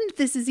chagrined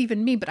this is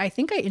even me. But I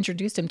think I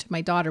introduced him to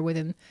my daughter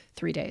within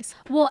 3 days.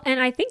 Well, and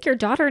I think your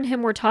daughter and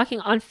him were talking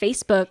on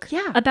Facebook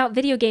about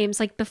video games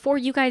like before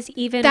you guys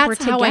even were together.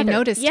 That's how I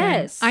noticed him.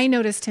 Yes. I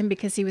noticed him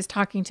because he was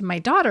talking to my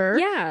daughter,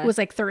 who was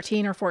like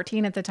 13 or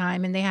 14 at the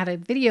time, and they had a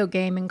video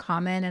game in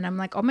common. And I'm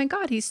like, oh my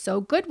God, he's so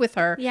good with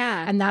her.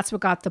 Yeah. And that's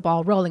what got the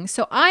ball rolling.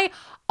 So I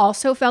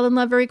also fell in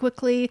love very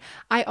quickly.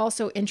 I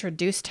also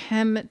introduced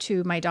him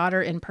to my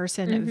daughter in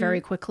person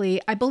very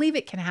quickly. I believe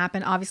it can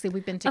happen. Obviously,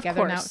 we've been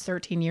together now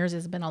 13 years.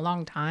 It's been a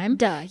long time.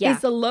 Duh, yeah.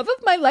 He's the love of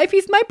my life.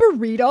 He's my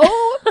burrito.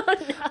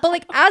 But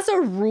like as a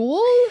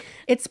rule,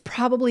 it's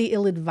probably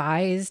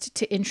ill-advised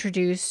to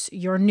introduce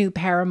your new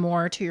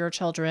paramour to your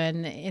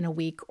children in a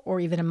week or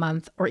even a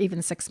month or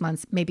even 6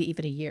 months, maybe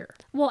even a year.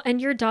 Well,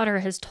 and your daughter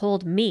has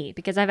told me,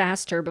 because I've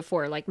asked her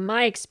before, like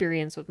my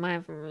experience with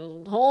my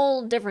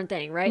whole different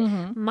thing, right?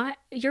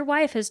 Your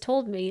wife has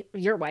told me,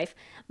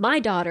 my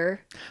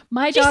daughter,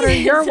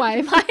 your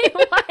wife, my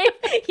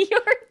wife, your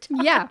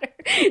daughter, yeah,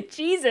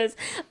 Jesus,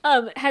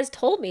 has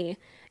told me,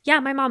 yeah,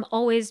 my mom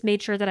always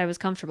made sure that I was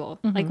comfortable,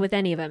 like with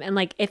any of them. And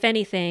like, if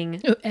anything,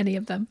 any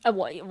of them.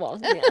 Well,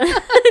 yeah.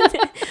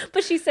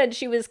 But she said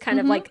she was kind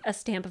of like a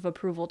stamp of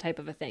approval type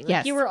of a thing. Like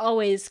Yes. you were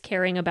always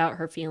caring about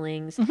her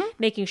feelings,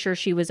 making sure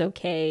she was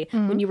okay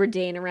when you were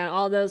dating around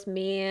all those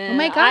men. Oh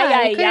my God,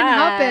 I couldn't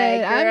help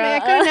it. I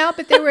couldn't help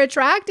it. They were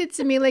attracted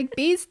to me like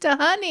bees to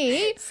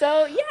honey.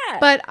 So yeah.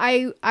 But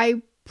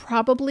I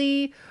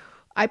probably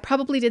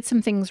did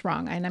some things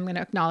wrong, and I'm going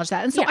to acknowledge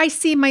that. And so I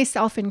see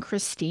myself in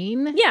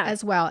Christine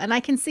as well. And I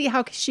can see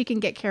how she can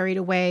get carried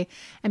away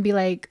and be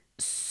like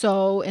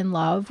so in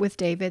love with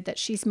David that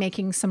she's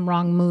making some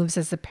wrong moves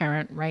as a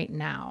parent right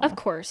now. Of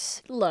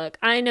course. Look,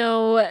 I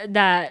know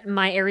that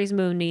my Aries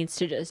moon needs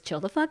to just chill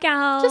the fuck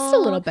out. Just a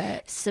little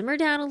bit. Simmer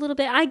down a little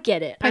bit. I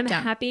get it. I'm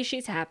down. happy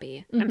she's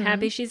happy. I'm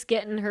happy she's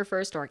getting her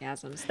first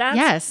orgasms. That's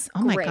yes.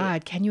 Oh my great.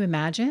 God. Can you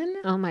imagine?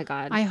 Oh my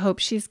God. I hope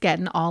she's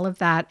getting all of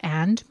that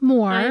and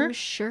more. I'm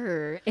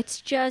sure. It's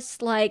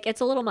just like,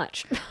 it's a little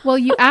much. Well,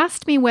 you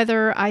asked me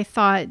whether I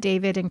thought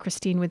David and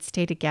Christine would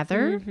stay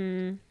together.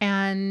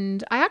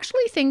 And I actually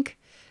think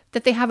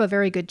that they have a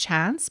very good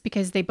chance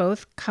because they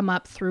both come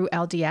up through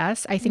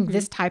LDS. I think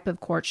this type of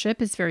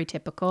courtship is very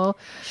typical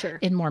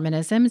in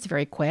Mormonism. It's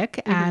very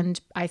quick.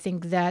 And I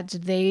think that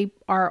they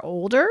are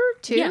older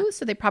too.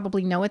 So they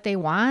probably know what they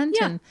want.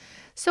 Yeah. And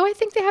so I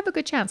think they have a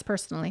good chance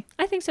personally.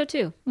 I think so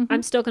too.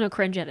 I'm still going to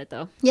cringe at it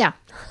though. Yeah.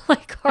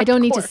 Like I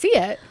don't need to hardcore. see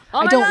it.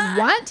 I don't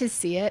want to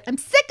see it. I'm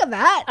sick of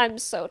that. I'm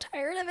so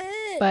tired of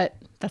it. But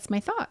that's my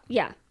thought.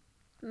 Yeah,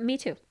 me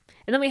too.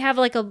 And then we have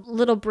like a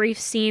little brief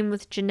scene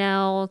with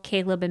Janelle,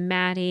 Caleb, and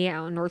Maddie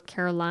out in North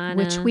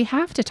Carolina. Which we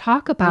have to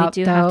talk about,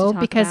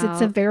 because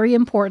it's a very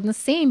important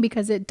scene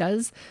because it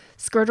does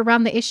skirt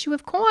around the issue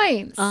of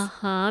coins.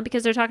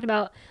 Because they're talking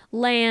about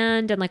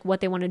land and like what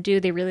they want to do.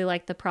 They really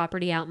like the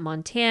property out in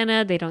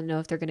Montana. They don't know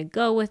if they're going to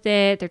go with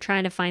it. They're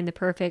trying to find the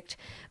perfect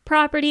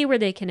property where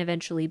they can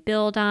eventually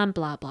build on,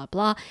 blah, blah,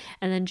 blah.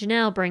 And then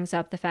Janelle brings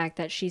up the fact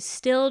that she's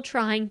still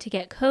trying to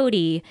get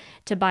Kody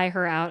to buy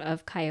her out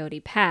of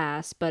Coyote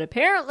Pass. But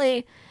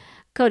apparently,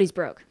 Cody's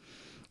broke.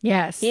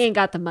 Yes. He ain't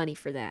got the money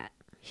for that.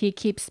 He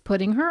keeps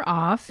putting her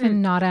off and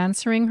not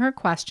answering her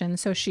questions.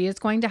 So she is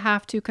going to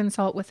have to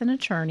consult with an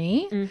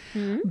attorney.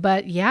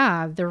 But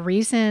yeah, the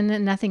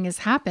reason nothing has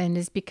happened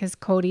is because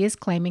Kody is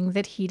claiming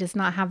that he does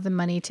not have the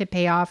money to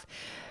pay off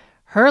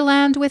her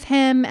land with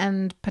him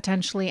and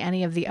potentially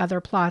any of the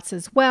other plots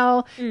as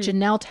well.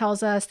 Janelle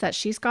tells us that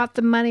she's got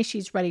the money.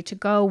 She's ready to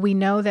go. We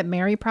know that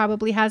Mary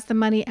probably has the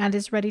money and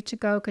is ready to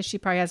go because she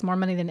probably has more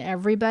money than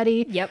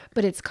everybody. Yep.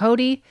 But it's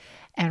Kody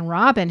and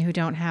Robin who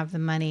don't have the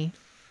money.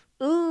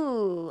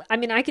 Ooh, I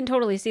mean, I can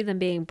totally see them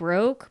being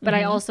broke, but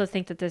I also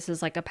think that this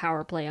is like a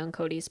power play on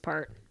Cody's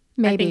part.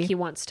 Maybe. I think he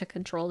wants to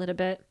control it a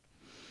bit.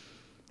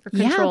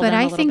 Yeah, but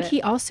I think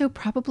he also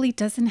probably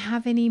doesn't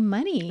have any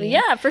money.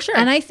 Yeah, for sure.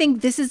 And I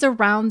think this is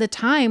around the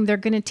time they're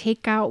going to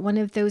take out one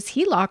of those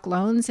HELOC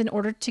loans in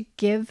order to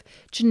give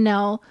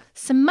Janelle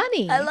some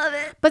money. I love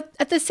it. But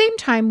at the same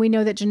time, we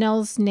know that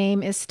Janelle's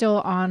name is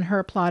still on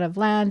her plot of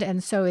land,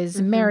 and so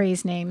is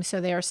Mary's name. So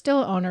they are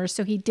still owners.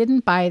 So he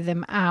didn't buy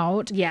them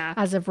out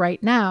as of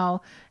right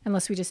now,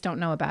 unless we just don't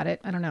know about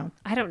it. I don't know.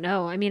 I don't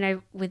know. I mean, I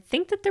would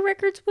think that the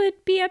records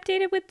would be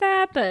updated with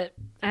that, but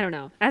I don't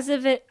know. As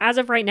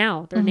of right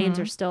now, their names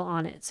are still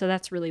on it. So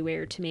that's really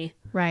weird to me.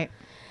 Right.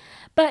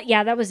 But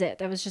yeah, that was it.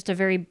 That was just a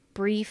very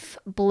brief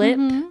blip.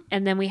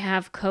 And then we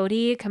have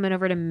Kody coming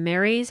over to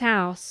Mary's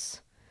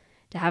house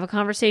to have a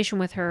conversation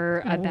with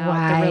her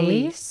about the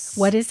release.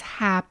 What is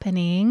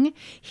happening?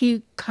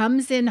 He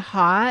comes in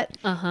hot.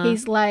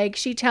 He's like,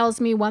 she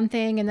tells me one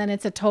thing and then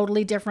it's a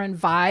totally different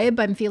vibe.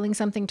 I'm feeling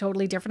something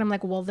totally different. I'm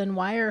like, well, then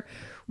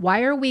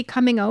why are we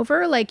coming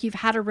over? Like, you've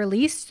had a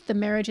release. The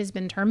marriage has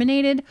been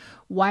terminated.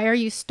 Why are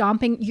you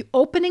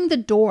opening the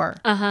door?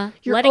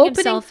 You're letting opening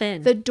himself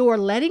in. the door,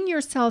 letting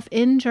yourself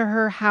into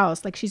her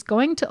house. Like, she's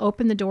going to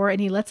open the door and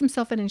he lets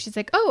himself in and she's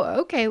like, oh,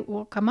 okay,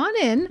 well, come on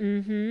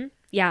in.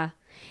 Yeah.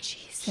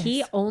 Jesus.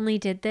 He only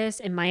did this,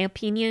 in my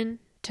opinion,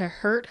 to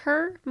hurt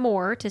her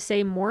more, to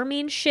say more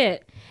mean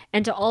shit,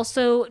 and to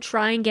also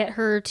try and get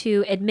her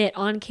to admit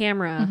on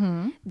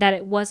camera that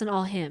it wasn't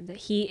all him, that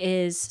he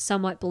is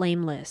somewhat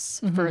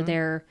blameless for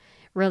their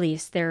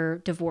release, their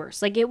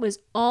divorce. Like, it was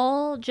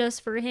all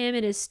just for him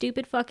and his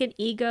stupid fucking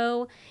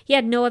ego. He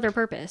had no other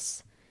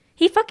purpose.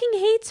 He fucking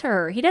hates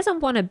her. He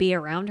doesn't want to be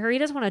around her. He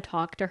doesn't want to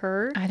talk to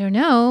her. I don't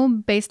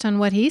know. Based on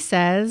what he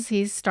says,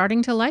 he's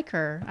starting to like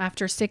her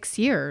after 6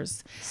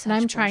 years. And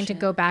I'm trying to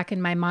go back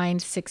in my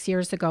mind 6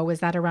 years ago.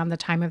 Was that around the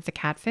time of the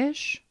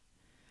catfish?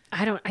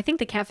 I think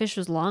the catfish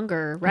was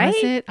longer, right?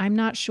 Was it? I'm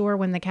not sure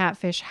when the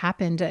catfish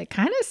happened. It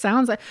kind of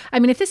sounds like, I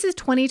mean, if this is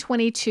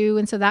 2022,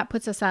 and so that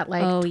puts us at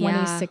like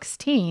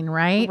 2016,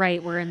 right?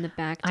 Right, we're in the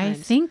back times.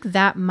 I think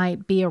that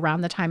might be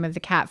around the time of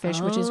the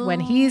catfish, which is when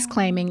he's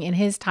claiming in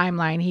his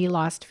timeline he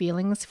lost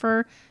feelings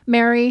for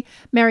Mary.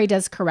 Mary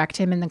does correct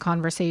him in the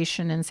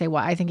conversation and say,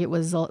 well, I think it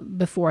was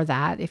before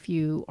that, if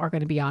you are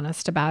going to be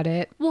honest about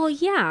it. Well,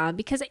 yeah,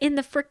 because in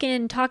the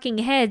frickin' talking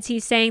heads,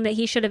 he's saying that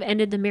he should have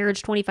ended the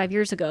marriage 25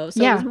 years ago.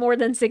 So it was more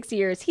than 6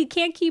 years. He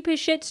can't keep his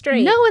shit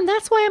straight. No, and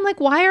that's why I'm like,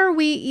 why are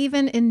we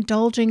even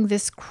indulging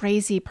this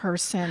crazy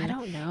person? I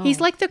don't know. He's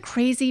like the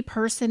crazy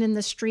person in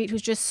the street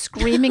who's just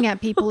screaming at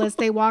people as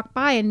they walk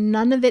by, and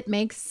none of it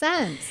makes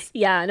sense.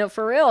 Yeah, no,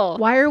 for real.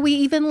 Why are we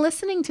even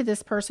listening to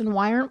this person?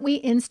 Why aren't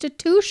we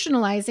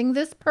institutionalizing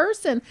this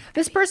person?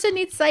 This person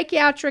needs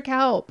psychiatric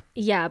help.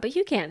 Yeah, but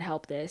you can't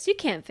help this. You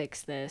can't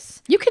fix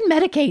this. You can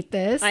medicate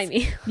this. I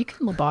mean, you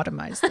can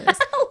lobotomize this.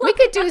 We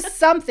could do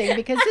something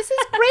because this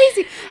is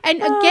crazy. And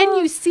again,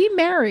 you see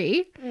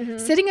Mary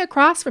sitting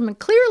across from him.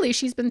 Clearly,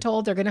 she's been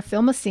told they're going to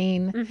film a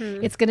scene.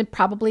 It's going to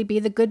probably be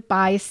the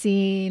goodbye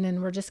scene.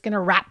 And we're just going to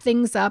wrap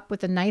things up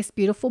with a nice,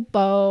 beautiful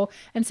bow.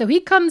 And so he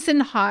comes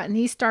in hot and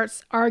he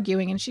starts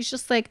arguing. And she's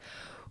just like,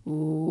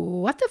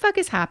 what the fuck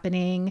is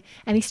happening?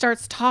 And he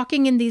starts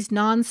talking in these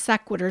non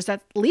sequiturs.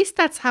 At least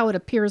that's how it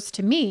appears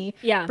to me.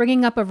 Yeah.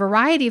 Bringing up a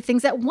variety of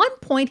things. At one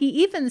point, he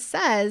even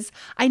says,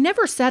 I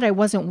never said I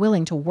wasn't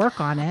willing to work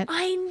on it.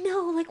 I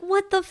know. Like,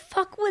 what the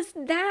fuck was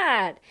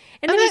that?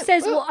 And then he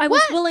says, well, I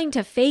was willing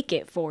to fake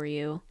it for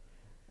you.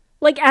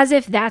 Like, as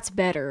if that's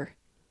better.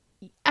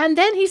 And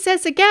then he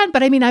says again,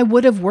 but I mean, I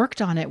would have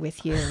worked on it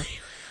with you.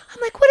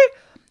 I'm like,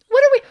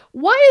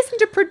 why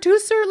isn't a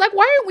producer, like,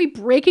 why aren't we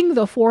breaking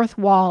the fourth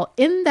wall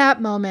in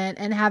that moment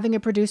and having a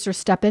producer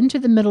step into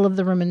the middle of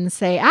the room and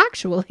say,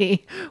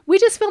 actually, we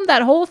just filmed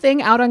that whole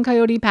thing out on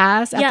Coyote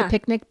Pass at the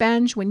picnic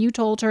bench when you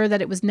told her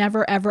that it was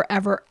never, ever,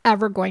 ever,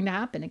 ever going to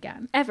happen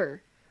again.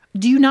 Ever.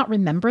 Do you not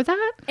remember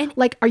that? And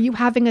like, are you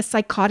having a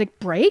psychotic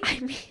break? I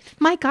mean,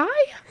 my guy?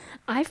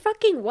 I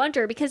fucking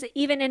wonder, because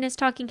even in his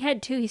talking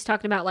head too, he's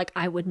talking about like,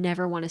 I would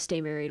never want to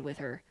stay married with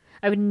her.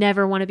 I would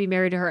never want to be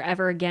married to her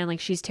ever again. Like,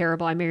 she's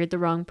terrible. I married the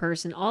wrong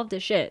person. All of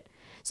this shit.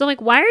 So I'm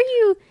like, why are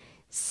you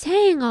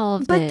saying all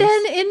of this? But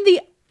then in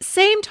the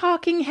same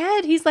talking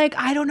head, he's like,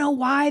 I don't know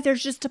why.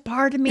 There's just a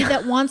part of me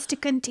that wants to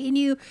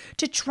continue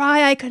to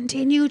try. I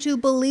continue to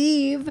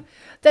believe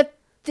that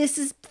this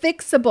is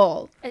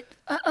fixable.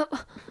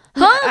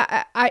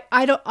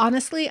 I don't,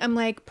 honestly, I'm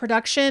like,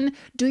 production,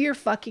 do your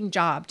fucking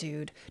job,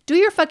 dude. Do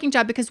your fucking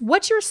job, because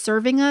what you're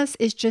serving us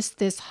is just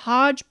this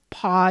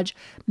hodgepodge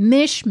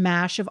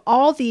mishmash of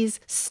all these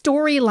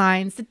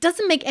storylines that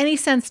doesn't make any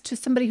sense to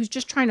somebody who's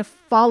just trying to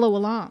follow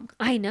along.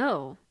 I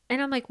know.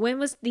 And I'm like, when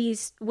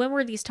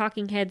were these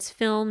talking heads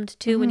filmed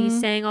too, when he's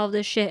saying all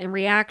this shit in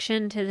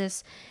reaction to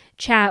this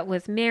chat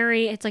with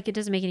Mary? It's like, it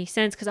doesn't make any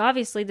sense, because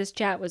obviously this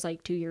chat was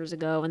like 2 years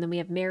ago, and then we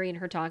have Mary and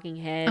her talking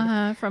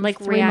head From like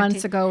 3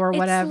 months ago or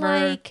whatever.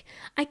 It's like,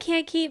 I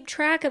can't keep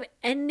track of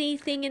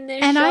anything in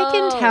this and show. I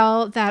can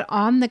tell that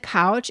on the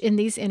couch in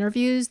these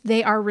interviews,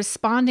 they are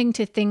responding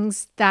to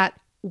things that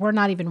we're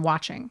not even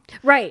watching.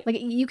 Right. Like,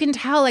 you can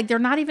tell, like, they're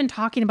not even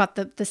talking about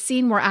the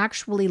scene we're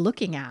actually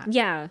looking at.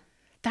 Yeah.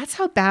 That's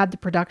how bad the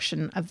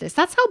production of this,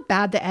 that's how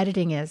bad the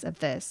editing is of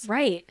this.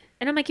 Right.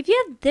 And I'm like, if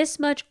you have this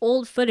much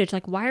old footage,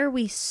 like, why are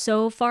we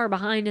so far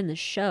behind in the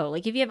show?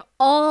 Like, if you have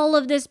all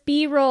of this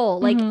B-roll,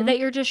 like, that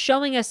you're just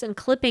showing us and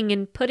clipping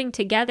and putting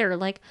together,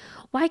 like,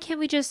 why can't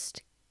we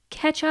just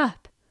catch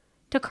up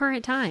to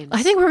current times?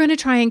 I think we're going to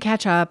try and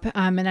catch up.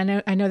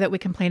 And I know that we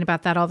complain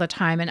about that all the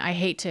time. And I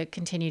hate to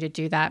continue to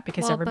do that,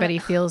 because everybody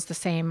feels the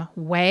same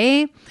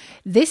way.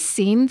 This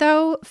scene,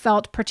 though,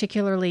 felt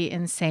particularly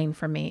insane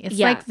for me. It's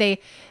like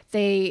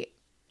they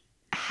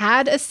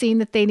had a scene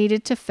that they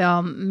needed to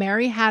film.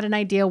 Mary had an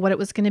idea what it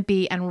was going to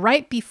be. And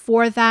right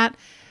before that,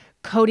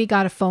 Kody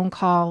got a phone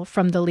call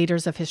from the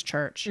leaders of his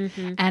church,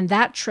 and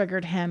that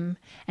triggered him.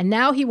 And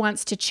now he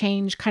wants to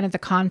change kind of the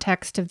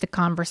context of the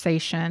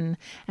conversation.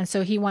 And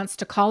so he wants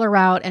to call her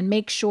out and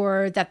make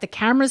sure that the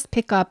cameras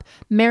pick up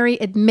Mary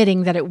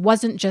admitting that it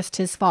wasn't just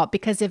his fault,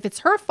 because if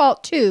it's her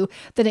fault too,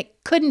 then it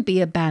couldn't be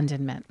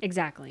abandonment.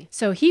 Exactly.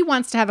 So he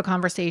wants to have a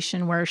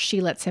conversation where she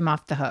lets him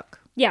off the hook.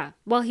 Yeah.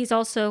 Well, he's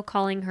also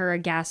calling her a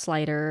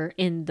gaslighter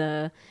in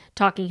the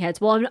talking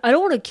heads. Well, I don't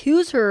want to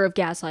accuse her of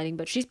gaslighting,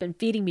 but she's been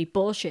feeding me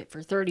bullshit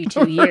for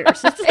 32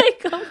 years. It's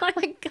like, oh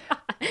my God.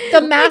 The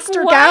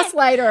master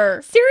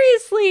gaslighter.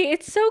 Seriously,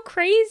 it's so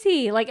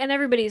crazy. Like, and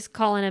everybody's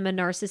calling him a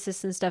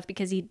narcissist and stuff,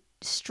 because he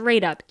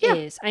straight up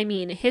is. I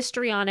mean,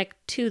 histrionic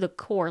to the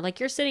core. Like,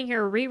 you're sitting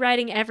here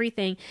rewriting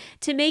everything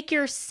to make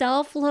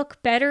yourself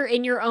look better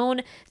in your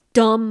own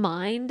dumb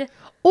mind.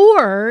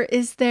 Or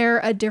is there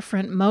a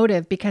different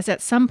motive? Because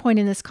at some point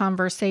in this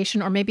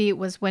conversation, or maybe it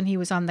was when he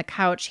was on the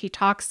couch, he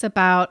talks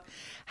about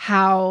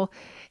how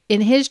in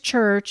his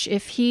church,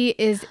 if he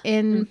is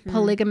in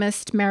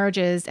polygamist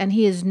marriages and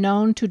he is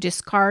known to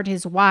discard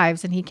his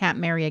wives, and he can't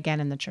marry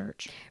again in the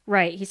church.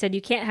 Right. He said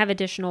you can't have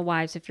additional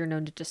wives if you're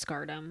known to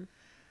discard them.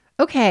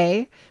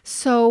 Okay.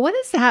 So what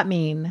does that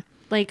mean?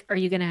 Like, are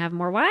you going to have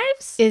more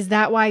wives? Is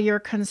that why you're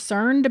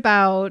concerned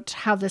about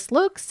how this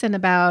looks and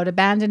about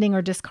abandoning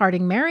or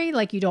discarding Mary?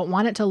 Like, you don't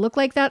want it to look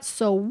like that?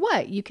 So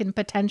what? You can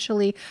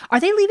potentially... Are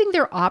they leaving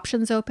their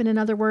options open, in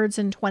other words,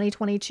 in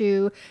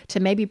 2022 to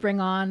maybe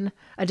bring on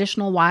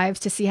additional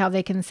wives to see how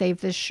they can save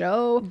this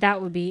show?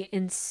 That would be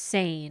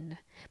insane.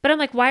 But I'm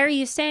like, why are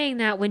you saying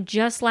that when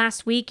just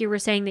last week you were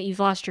saying that you've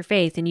lost your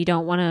faith and you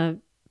don't want to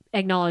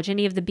acknowledge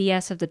any of the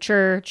BS of the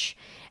church,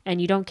 and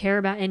you don't care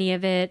about any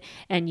of it,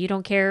 and you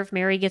don't care if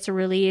Mary gets a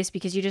release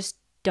because you just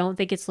don't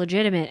think it's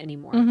legitimate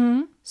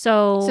anymore.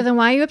 So then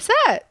why are you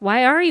upset?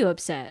 Why are you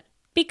upset?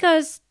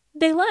 Because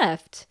they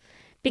left.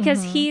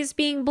 Because he's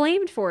being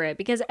blamed for it.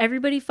 Because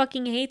everybody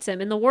fucking hates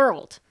him in the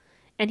world.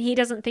 And he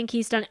doesn't think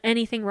he's done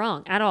anything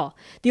wrong at all.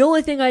 The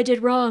only thing I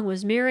did wrong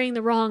was marrying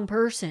the wrong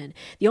person.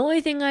 The only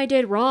thing I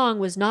did wrong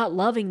was not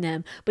loving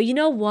them. But you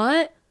know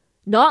what?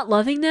 Not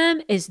loving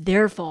them is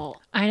their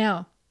fault. I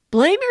know.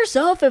 Blame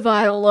yourself if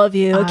I don't love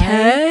you,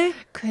 okay? I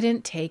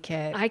couldn't take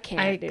it. I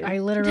can't, dude. I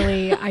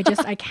literally, I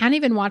can't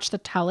even watch the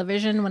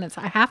television when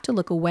I have to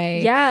look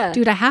away. Yeah.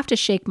 Dude, I have to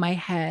shake my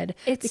head.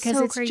 Because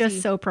it's crazy.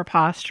 just so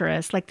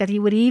preposterous. Like, that he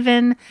would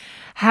even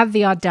have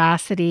the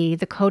audacity,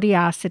 the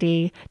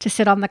Kodiacity to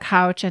sit on the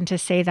couch and to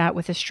say that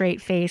with a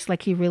straight face,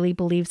 like he really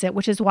believes it,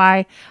 which is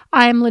why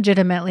I'm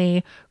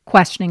legitimately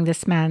questioning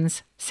this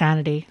man's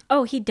sanity.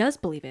 Oh, he does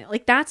believe it.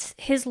 Like, that's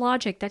his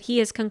logic that he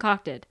has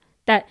concocted.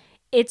 That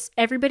it's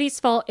everybody's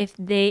fault if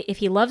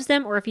he loves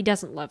them or if he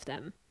doesn't love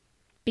them.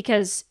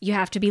 Because you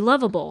have to be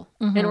lovable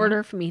in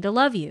order for me to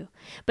love you.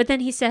 But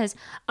then he says,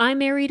 I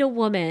married a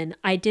woman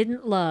I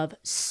didn't love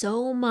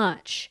so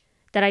much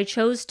that I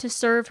chose to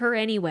serve her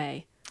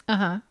anyway.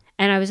 And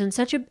I was in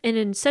such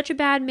a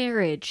bad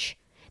marriage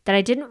that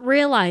I didn't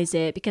realize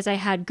it because I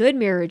had good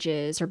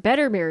marriages or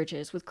better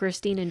marriages with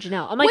Christine and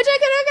Janelle. I'm like, Which I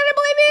couldn't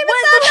believe he even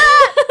said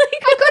that.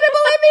 I couldn't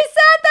believe he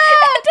said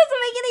that. It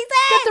doesn't make any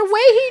That sense. the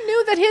way he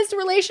knew that his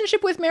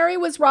relationship with Mary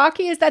was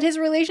rocky is that his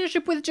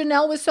relationship with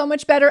Janelle was so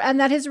much better, and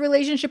that his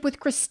relationship with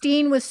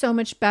Christine was so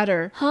much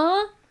better.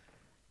 Huh?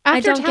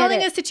 After don't get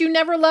telling it. us that you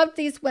never loved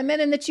these women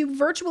and that you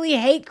virtually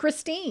hate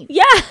Christine.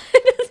 Yeah.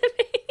 It doesn't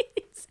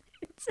make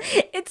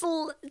sense. It's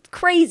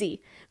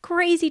crazy.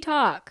 Crazy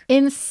talk.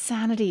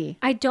 Insanity.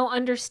 I don't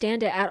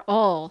understand it at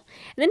all.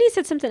 And then he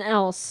said something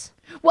else.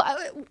 Well,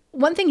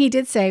 one thing he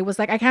did say was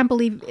like, I can't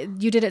believe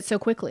you did it so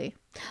quickly.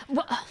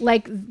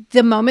 Like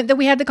the moment that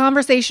we had the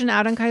conversation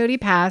out on Coyote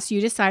Pass,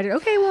 you decided,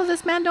 okay, well,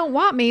 this man don't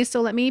want me,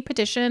 so let me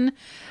petition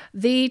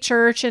the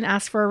church and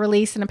ask for a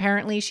release. And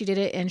apparently she did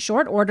it in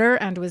short order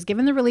and was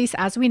given the release,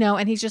 as we know.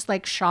 And he's just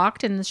like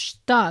shocked and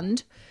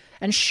stunned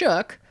and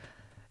shook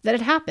that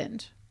it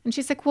happened. And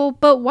she's like, well,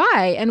 but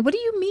why? And what do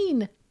you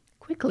mean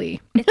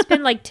quickly? It's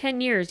been like 10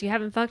 years. You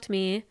haven't fucked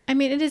me. I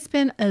mean, it has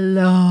been a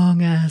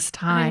long ass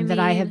time that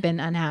I mean, have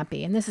been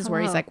unhappy. And this is where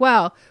he's hello. like,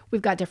 well,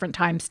 we've got different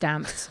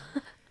timestamps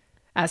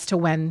as to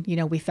when,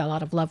 we fell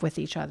out of love with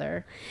each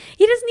other.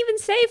 He doesn't even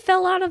say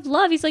fell out of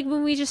love. He's like,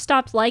 when we just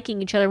stopped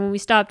liking each other, when we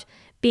stopped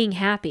being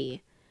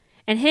happy.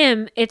 And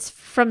him, it's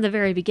from the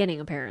very beginning,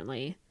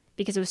 apparently,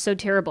 because it was so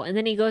terrible. And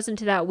then he goes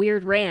into that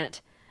weird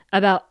rant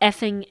about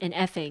effing and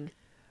effing.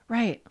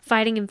 Right.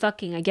 Fighting and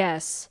fucking, I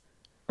guess.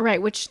 Right.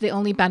 Which the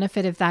only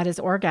benefit of that is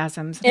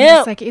orgasms. And Ew. I'm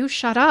just like, ew,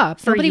 shut up.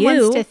 For Nobody you.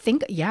 wants to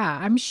think. Yeah,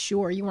 I'm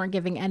sure you weren't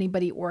giving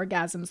anybody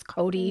orgasms,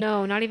 Kody.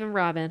 No, not even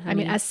Robin. I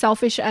mean, as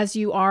selfish as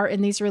you are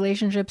in these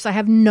relationships, I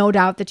have no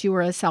doubt that you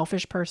were a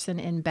selfish person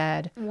in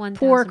bed. 1000%.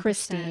 Poor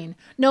Christine.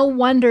 No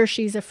wonder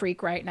she's a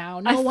freak right now.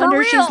 No For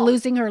wonder she's real.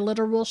 losing her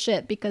literal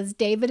shit because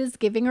David is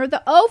giving her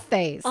the O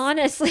face.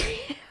 honestly.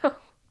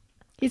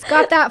 He's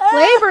got that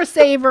flavor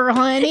saver,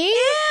 honey.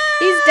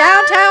 He's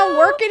downtown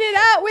working it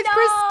out with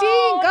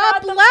Christine. God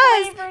not the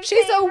bless. flavor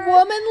She's a saver.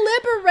 woman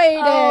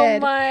liberated. Oh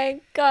my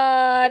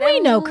God. We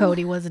And know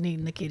Kody wasn't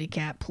eating the kitty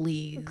cat,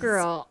 please.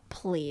 Girl,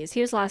 please.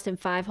 He was lasting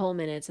 5 whole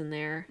minutes in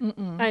there.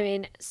 I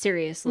mean,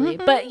 seriously.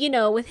 But,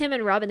 with him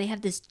and Robin, they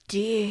have this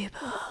deep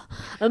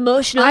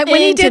emotional When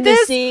he did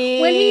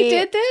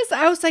intimacy. this,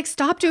 I was like,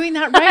 stop doing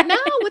that right now.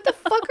 What the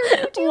fuck are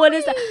you doing? What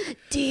is that?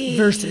 Deep.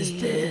 Versus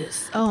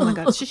this. Oh my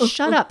God. Just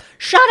shut up.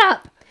 Shut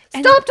up.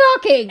 Stop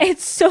talking.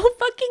 It's so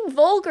fucking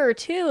vulgar,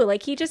 too.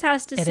 Like, he just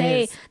has to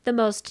say is. the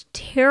most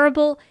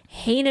terrible,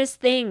 heinous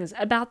things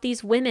about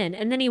these women.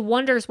 And then he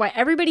wonders why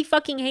everybody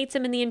fucking hates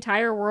him in the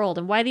entire world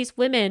and why these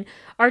women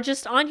are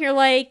just on here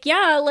like,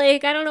 yeah,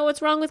 like, I don't know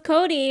what's wrong with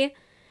Kody.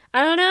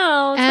 I don't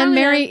know. What's wrong And with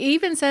Mary him?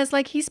 even says,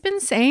 like, he's been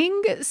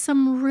saying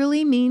some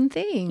really mean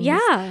things.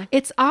 Yeah.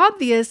 It's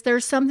obvious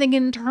there's something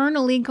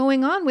internally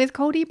going on with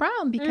Kody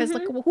Brown because,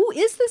 Mm-hmm. like, who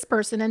is this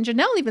person? And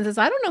Janelle even says,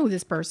 I don't know who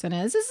this person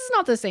is. This is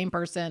not the same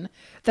person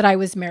that I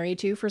was married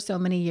to for so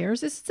many years.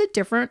 This is a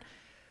different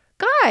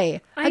guy.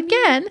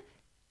 Again,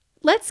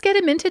 let's get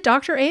him into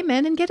Dr.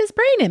 Amen and get his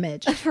brain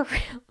image For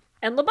real.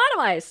 And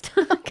lobotomized.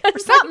 or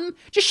something.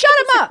 Just shut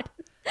him up.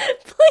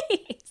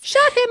 Please.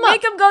 Shut him up.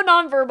 Make him go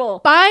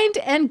nonverbal. Bind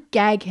and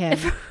gag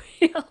him.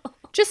 Real.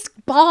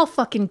 Just ball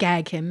fucking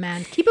gag him,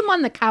 man. Keep him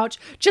on the couch.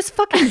 Just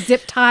fucking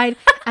zip tied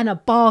and a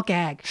ball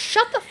gag.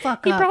 Shut the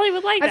fuck He up. probably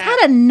would like I've that.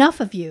 had enough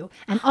of you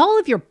and all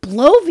of your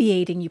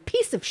bloviating, you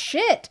piece of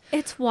shit.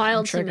 It's wild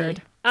I'm to triggered.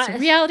 me. It's a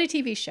reality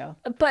TV show.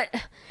 But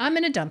I'm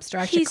in a dumpster.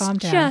 I should he's calm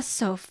down. just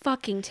so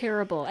fucking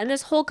terrible. And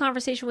this whole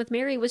conversation with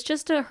Mary was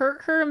just to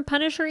hurt her and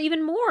punish her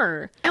even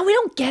more. And we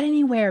don't get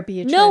anywhere,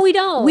 Beatrice. No, we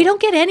don't. We don't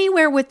get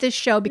anywhere with this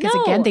show because,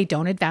 No. again, they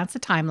don't advance the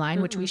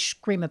timeline, which we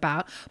scream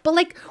about. But,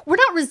 like, we're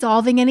not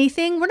resolving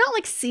anything. We're not,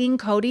 like, seeing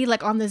Kody,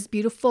 like, on this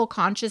beautiful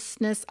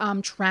consciousness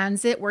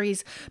transit where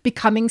he's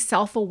becoming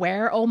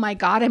self-aware. Oh, my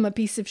God, I'm a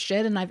piece of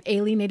shit and I've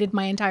alienated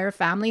my entire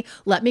family.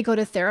 Let me go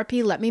to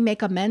therapy. Let me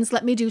make amends.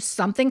 Let me do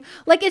something.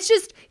 Like, it's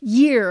just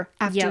year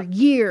after Yep.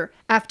 year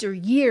after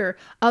year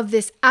of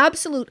this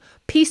absolute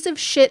piece of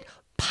shit,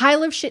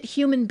 pile of shit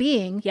human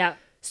being Yeah.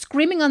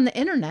 screaming on the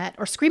internet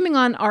or screaming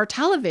on our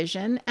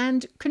television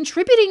and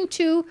contributing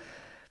to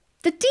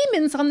the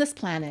demons on this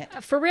planet.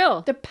 For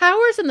real. The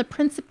powers and the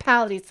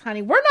principalities,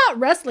 honey. We're not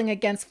wrestling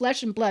against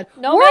flesh and blood.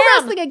 No, We're ma'am.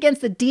 wrestling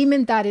against the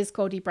demon that is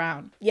Kody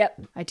Brown.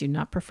 Yep. I do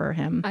not prefer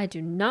him. I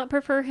do not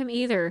prefer him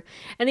either.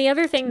 And the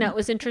other thing that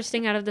was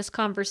interesting out of this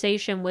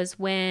conversation was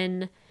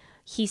when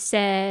he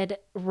said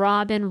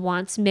Robin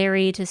wants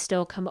Mary to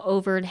still come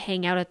over and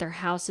hang out at their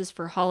houses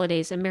for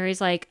holidays. And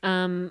Mary's like,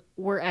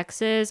 we're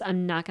exes.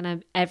 I'm not going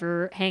to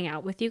ever hang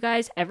out with you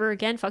guys ever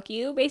again. Fuck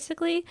you,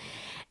 basically.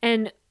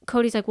 And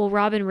Cody's like, well,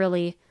 Robin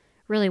really,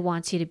 really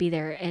wants you to be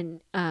there.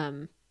 And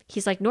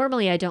he's like,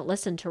 normally I don't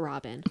listen to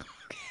Robin.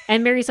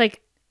 And Mary's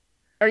like,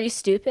 are you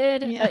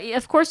stupid? Yeah.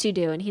 Of course you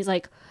do. And he's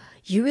like,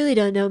 you really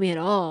don't know me at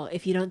all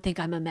if you don't think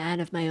I'm a man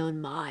of my own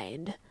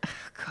mind.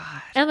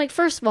 God. And I'm like,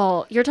 first of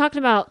all, you're talking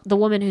about the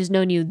woman who's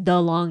known you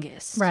the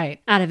longest. Right.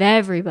 Out of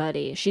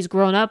everybody. She's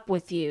grown up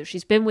with you.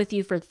 She's been with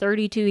you for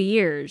 32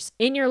 years.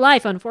 In your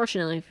life,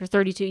 unfortunately, for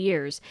 32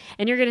 years.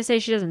 And you're going to say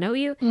she doesn't know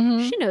you?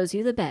 She knows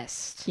you the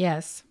best.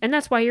 Yes. And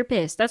that's why you're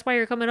pissed. That's why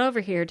you're coming over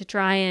here to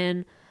try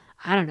and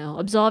I don't know,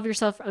 absolve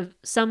yourself of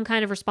some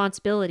kind of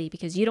responsibility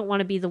because you don't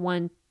want to be the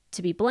one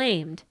to be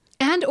blamed.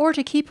 And or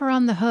to keep her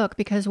on the hook,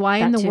 because why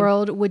in That the too.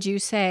 world would you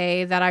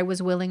say that I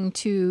was willing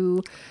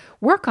to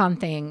work on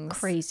things?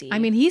 Crazy. I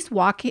mean, he's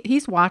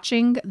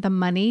watching the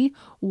money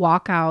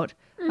walk out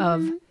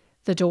of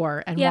the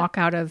door and Yep. walk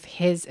out of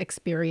his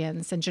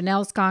experience. And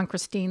Janelle's gone,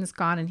 Christine's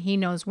gone, and he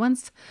knows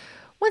once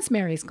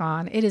Mary's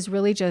gone, it is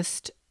really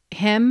just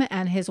him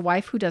and his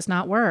wife who does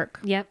not work.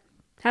 Yep.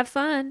 Have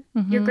fun.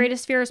 Your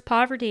greatest fear is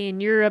poverty,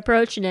 and you're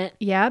approaching it.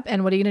 Yep.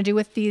 And what are you going to do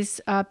with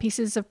these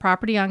pieces of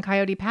property on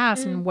Coyote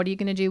Pass? And what are you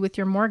going to do with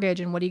your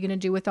mortgage? And what are you going to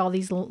do with all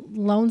these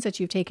loans that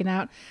you've taken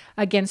out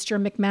against your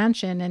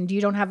McMansion? And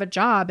you don't have a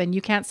job and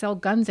you can't sell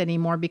guns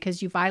anymore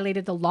because you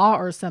violated the law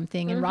or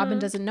something. And Robin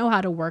doesn't know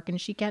how to work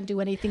and she can't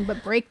do anything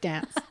but break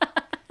dance.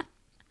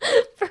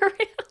 For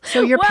real.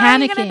 So you're What are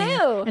you panicking. gonna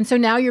do? And so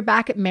now you're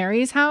back at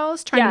Mary's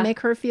house trying Yeah. to make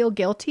her feel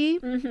guilty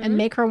and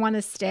make her want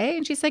to stay.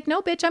 And she's like,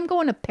 no, bitch, I'm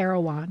going to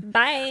Parowan.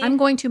 Bye. I'm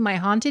going to my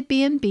haunted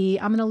B&B.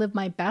 I'm going to live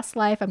my best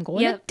life. I'm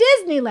going Yep. to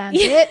Disneyland,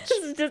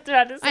 bitch. Just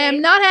about to say. I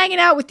am not hanging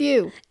out with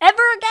you.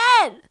 ever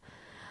again.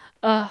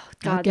 Oh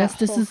God. I guess that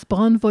this whole- is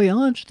bon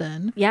voyage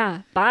then.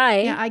 Yeah.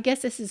 Bye. Yeah, I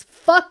guess this is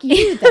fuck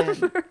you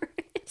then.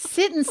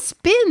 Sit and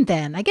spin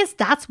then. I guess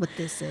that's what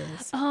this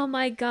is. Oh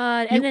my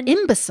God. You And then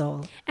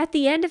imbecile. at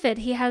the end of it,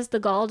 he has the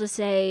gall to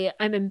say,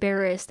 I'm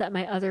embarrassed that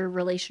my other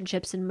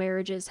relationships and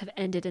marriages have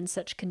ended in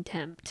such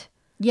contempt.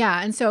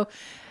 Yeah, and so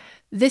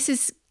this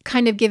is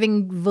kind of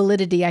giving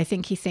validity, I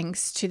think he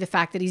thinks, to the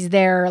fact that he's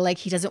there. Like,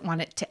 he doesn't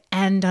want it to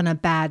end on a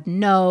bad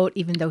note,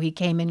 even though he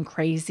came in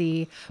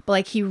crazy. But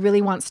like, he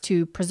really wants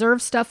to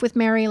preserve stuff with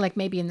Mary. Like,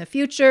 maybe in the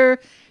future,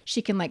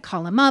 she can like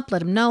call him up,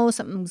 let him know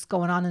something's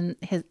going on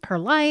in her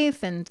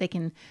life, and they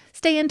can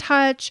stay in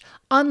touch.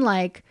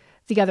 Unlike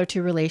the other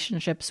two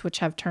relationships, which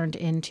have turned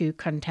into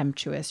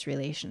contemptuous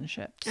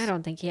relationships. I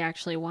don't think he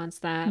actually wants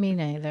that. Me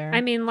neither.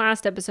 I mean,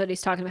 last episode,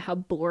 he's talking about how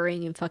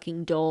boring and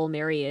fucking dull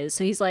Mary is.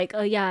 So he's like,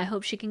 oh yeah, I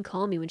hope she can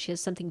call me when she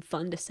has something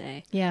fun to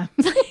say. yeah.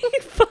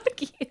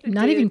 Fuck you.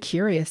 Not dude. even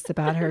curious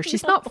about her.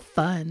 She's not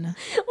fun.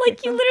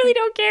 Like, you literally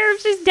don't care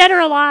if she's dead or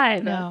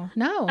alive. No.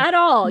 At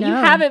all. You No.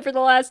 haven't for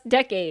the last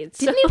decades.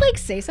 Didn't he like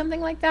say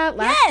something like that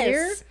last Yes.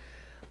 year?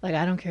 Like,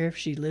 I don't care if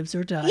she lives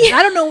or dies.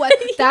 I don't know what.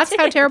 That's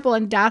how terrible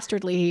and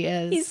dastardly he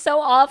is. He's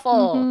so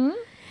awful.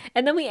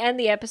 And then we end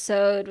the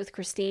episode with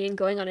Christine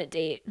going on a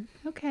date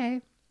Okay.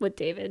 with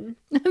David.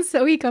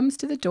 So he comes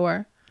to the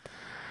door.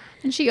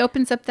 And she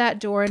opens up that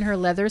door in her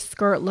leather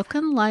skirt,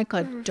 looking like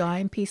a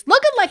dime piece.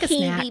 Looking like a Hey,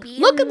 snack. baby.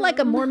 Looking like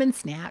a Mormon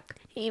snack.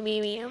 Hey,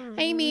 Mimi.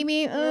 Hey,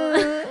 Mimi.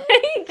 Hey,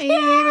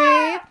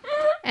 Mimi.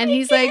 And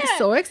he's like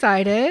so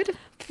excited.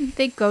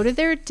 They go to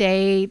their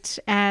date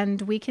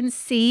and we can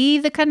see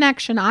the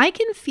connection. I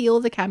can feel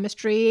the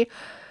chemistry.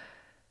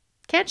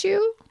 Can't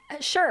you?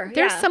 Sure.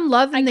 There's some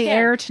love in the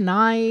air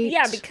tonight.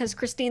 Yeah, because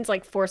Christine's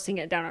like forcing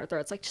it down our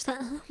throats. Like, just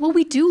Well,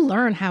 we do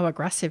learn how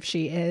aggressive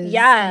she is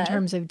Yeah. in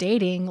terms of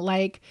dating.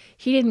 Like,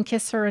 he didn't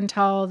kiss her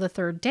until the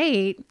third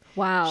date.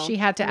 wow. She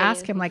had to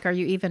ask him, like, are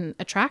you even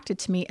attracted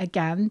to me?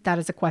 Again, that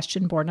is a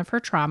question born of her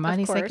trauma.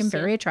 And he's like, I'm course,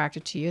 very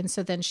attracted to you. And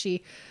so then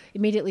she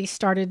immediately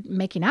started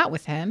making out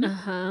with him.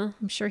 Uh-huh.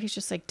 I'm sure he's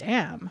just like,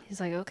 damn. He's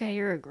like, okay,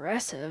 you're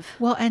aggressive.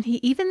 Well, and he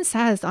even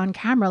says on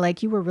camera,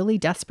 like, you were really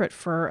desperate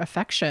for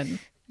affection.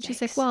 She's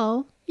like,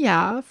 well,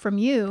 yeah, from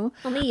you.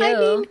 Only you. I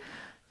mean,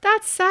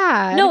 that's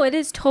sad. No, it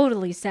is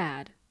totally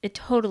sad. It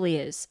totally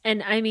is.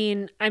 And I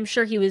mean, I'm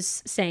sure he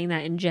was saying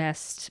that in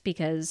jest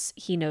because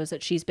he knows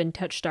that she's been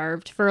touch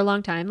starved for a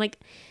long time. Like,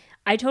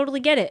 I totally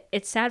get it.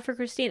 It's sad for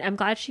Christine. I'm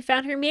glad she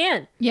found her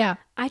man. Yeah.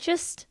 I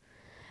just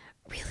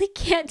really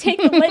can't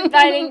take the lip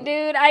biting,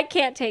 dude. I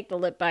can't take the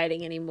lip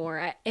biting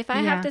anymore. If I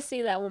Yeah. have to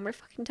see that one more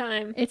fucking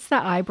time. It's the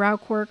eyebrow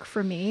quirk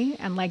for me,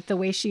 and like the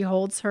way she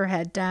holds her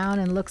head down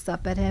and looks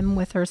up at him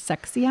with her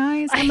sexy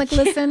eyes. I'm like,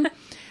 listen,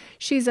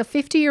 she's a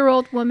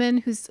 50-year-old woman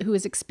who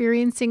is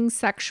experiencing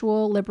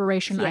sexual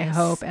liberation, I Yes,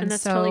 hope. and And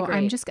that's so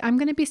totally I'm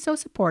going to be so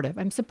supportive.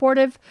 I'm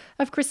supportive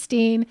of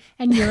Christine,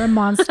 and you're a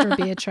monster,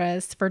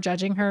 Beatrice, for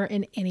judging her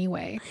in any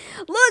way.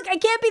 Look, I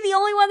can't be the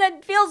only one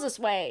that feels this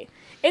way.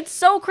 It's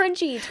so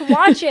cringy to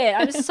watch it.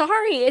 I'm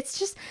sorry. It's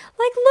just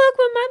like, look,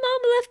 when my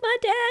mom left my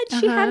dad,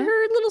 she had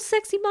her little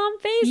sexy mom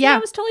face. Yeah. And I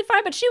was totally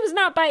fine, but she was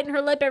not biting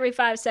her lip every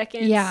 5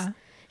 seconds. Yeah.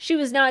 She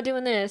was not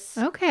doing this.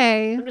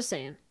 Okay. I'm just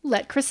saying.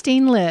 Let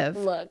Christine live.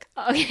 Look.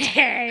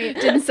 Okay.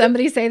 Didn't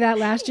somebody say that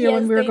last year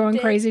when Yes, we were they going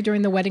did. crazy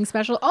during the wedding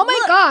special? Oh my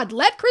God,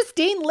 let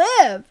Christine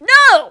live.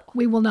 No!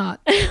 We will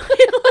not.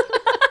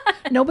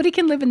 Nobody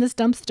can live in this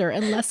dumpster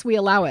unless we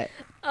allow it.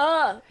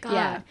 Oh, God.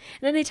 Yeah. And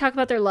then they talk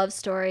about their love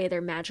story,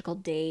 their magical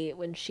date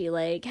when she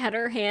like had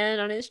her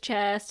hand on his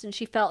chest and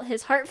she felt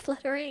his heart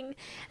fluttering. And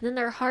then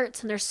their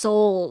hearts and their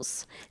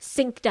souls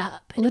synced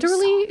up. And it was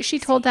Literally, so she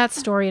told that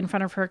story in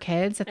front of her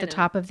kids at the know.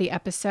 top of the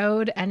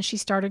episode, and she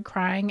started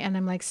crying. And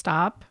I'm like,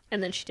 stop,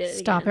 And then she did it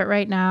stop again. it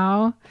right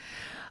now.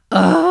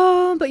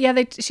 Oh, but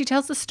yeah, she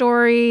tells the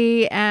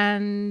story,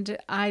 and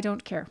I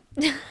don't care,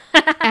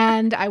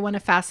 and I want to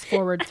fast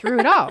forward through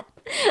it all.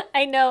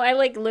 I know. I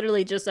like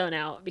literally just zone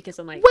out because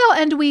I'm like, Well,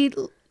 and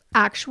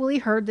actually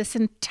heard this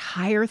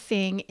entire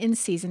thing in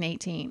season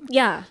 18.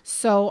 Yeah.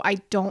 So I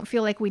don't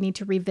feel like we need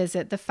to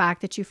revisit the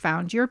fact that you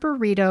found your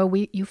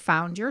burrito, you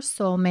found your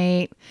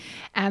soulmate,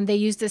 and they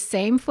used the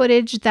same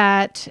footage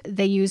that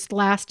they used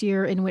last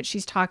year in which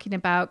she's talking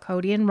about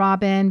Kody and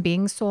Robin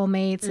being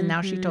soulmates, and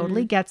now she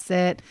totally gets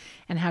it,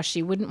 and how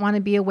she wouldn't want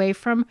to be away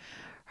from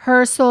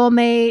her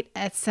soulmate,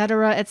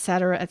 etc.,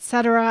 etc.,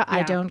 etc.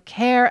 I don't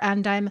care,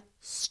 and I'm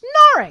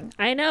snoring.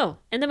 I know.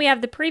 And then we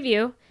have the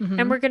preview,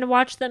 and we're going to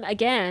watch them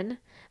again,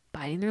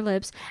 biting their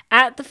lips,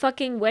 at the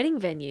fucking wedding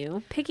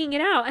venue, picking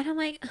it out. And I'm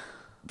like,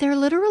 They're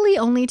literally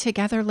only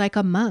together like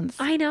a month.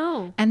 I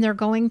know. And they're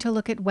going to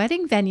look at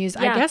wedding venues.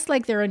 Yeah. I guess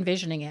like they're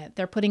envisioning it.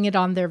 They're putting it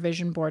on their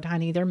vision board,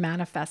 honey. They're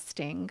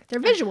manifesting. They're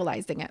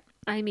visualizing it.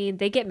 I mean,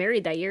 they get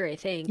married that year, I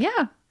think.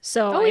 Yeah.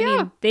 So, Oh, I yeah.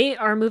 mean, they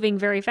are moving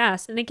very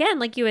fast. And again,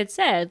 like you had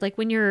said, like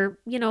when you're,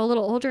 you know, a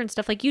little older and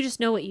stuff, like you just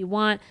know what you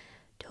want.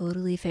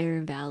 Totally fair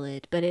and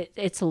valid, but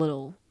it's a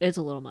little much.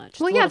 Well, It's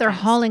a yeah, little they're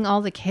fast. hauling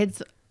all the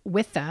kids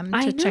with them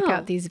I to check know.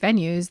 out these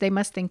venues. They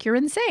must think you're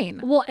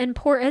insane. Well, and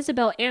poor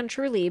Isabel and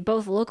Truly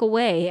both look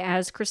away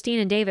as Christine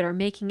and David are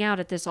making out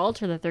at this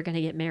altar that they're going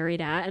to get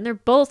married at. And they're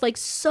both like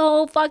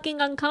so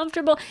fucking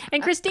uncomfortable.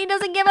 And Christine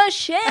doesn't give a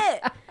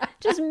shit.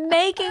 Just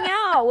making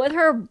out with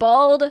her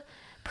bald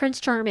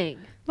Prince Charming.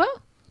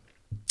 Well,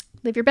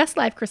 live your best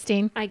life,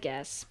 Christine. I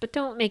guess. But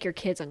don't make your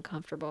kids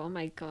uncomfortable. Oh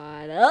my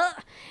God. Ugh.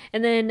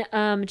 And then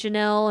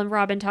Janelle and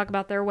Robin talk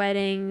about their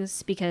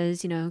weddings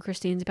because, you know,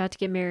 Christine's about to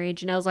get married.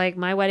 Janelle's like,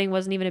 my wedding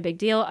wasn't even a big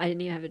deal. I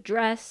didn't even have a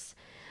dress.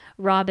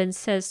 Robin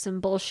says some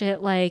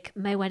bullshit like,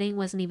 my wedding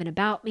wasn't even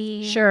about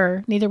me.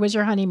 Sure. Neither was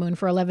your honeymoon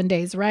for 11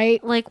 days,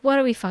 right? Like, what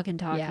are we fucking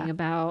talking Yeah.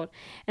 about?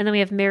 And then we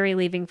have Mary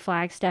leaving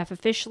Flagstaff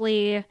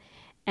officially.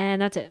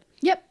 And that's it.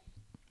 Yep.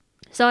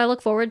 So I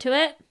look forward to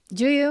it.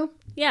 Do you?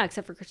 Yeah,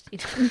 except for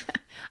Christine.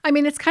 I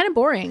mean, it's kind of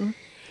boring.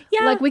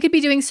 Yeah. Like we could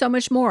be doing so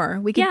much more.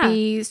 We could Yeah.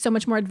 be so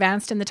much more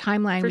advanced in the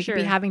timeline. For We could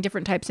be sure. having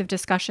different types of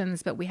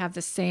discussions, but we have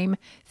the same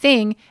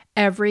thing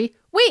every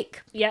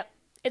week. Yep.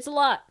 It's a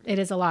lot. It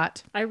is a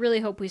lot. I really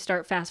hope we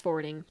start fast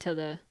forwarding to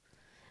the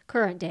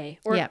current day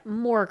or Yep.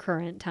 more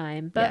current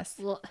time. But Yes.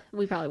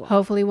 we probably won't.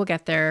 Hopefully we'll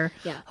get there.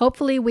 Yeah.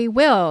 Hopefully we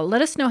will.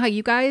 Let us know how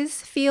you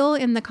guys feel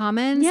in the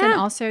comments. And Yeah.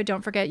 also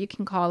don't forget you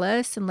can call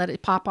us and let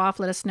it pop off.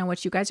 Let us know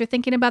what you guys are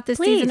thinking about this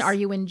Please. season. Are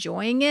you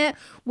enjoying it?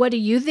 What do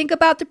you think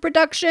about the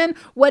production?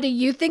 What do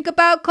you think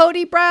about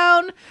Kody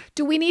Brown?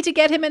 Do we need to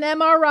get him an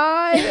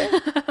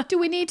MRI? Do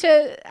we need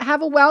to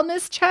have a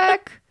wellness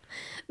check?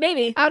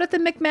 Maybe. Out at the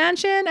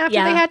McMansion after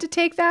Yeah. they had to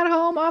take that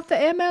home off the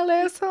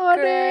MLS,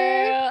 honey?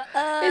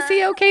 Girl, Is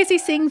he okay? Is he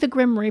seeing the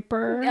Grim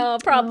Reaper? No,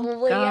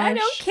 probably. I don't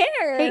gosh.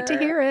 care. Hate to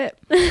hear it.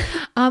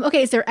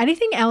 Okay, is there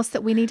anything else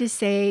that we need to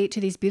say to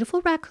these beautiful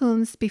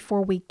raccoons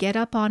before we get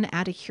up on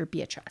out of here,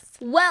 Beatrice?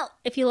 Well,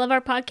 if you love our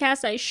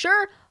podcast, I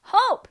sure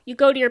hope you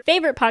go to your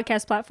favorite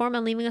podcast platform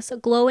and leaving us a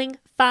glowing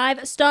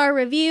 5-star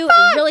review.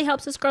 It really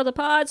helps us grow the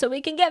pod so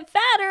we can get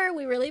fatter.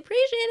 We really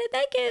appreciate it.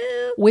 Thank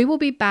you. We will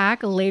be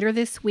back later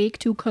this week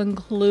to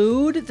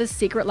conclude the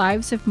Secret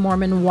Lives of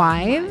Mormon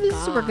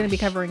Wives. We're going to be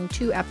covering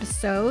 2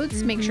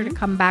 episodes. Make sure to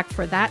come back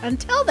for that.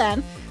 Until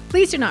then,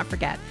 please do not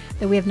forget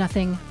that we have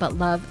nothing but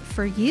love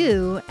for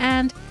you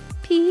and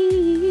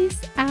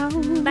peace out.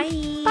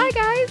 Bye. Bye,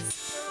 guys.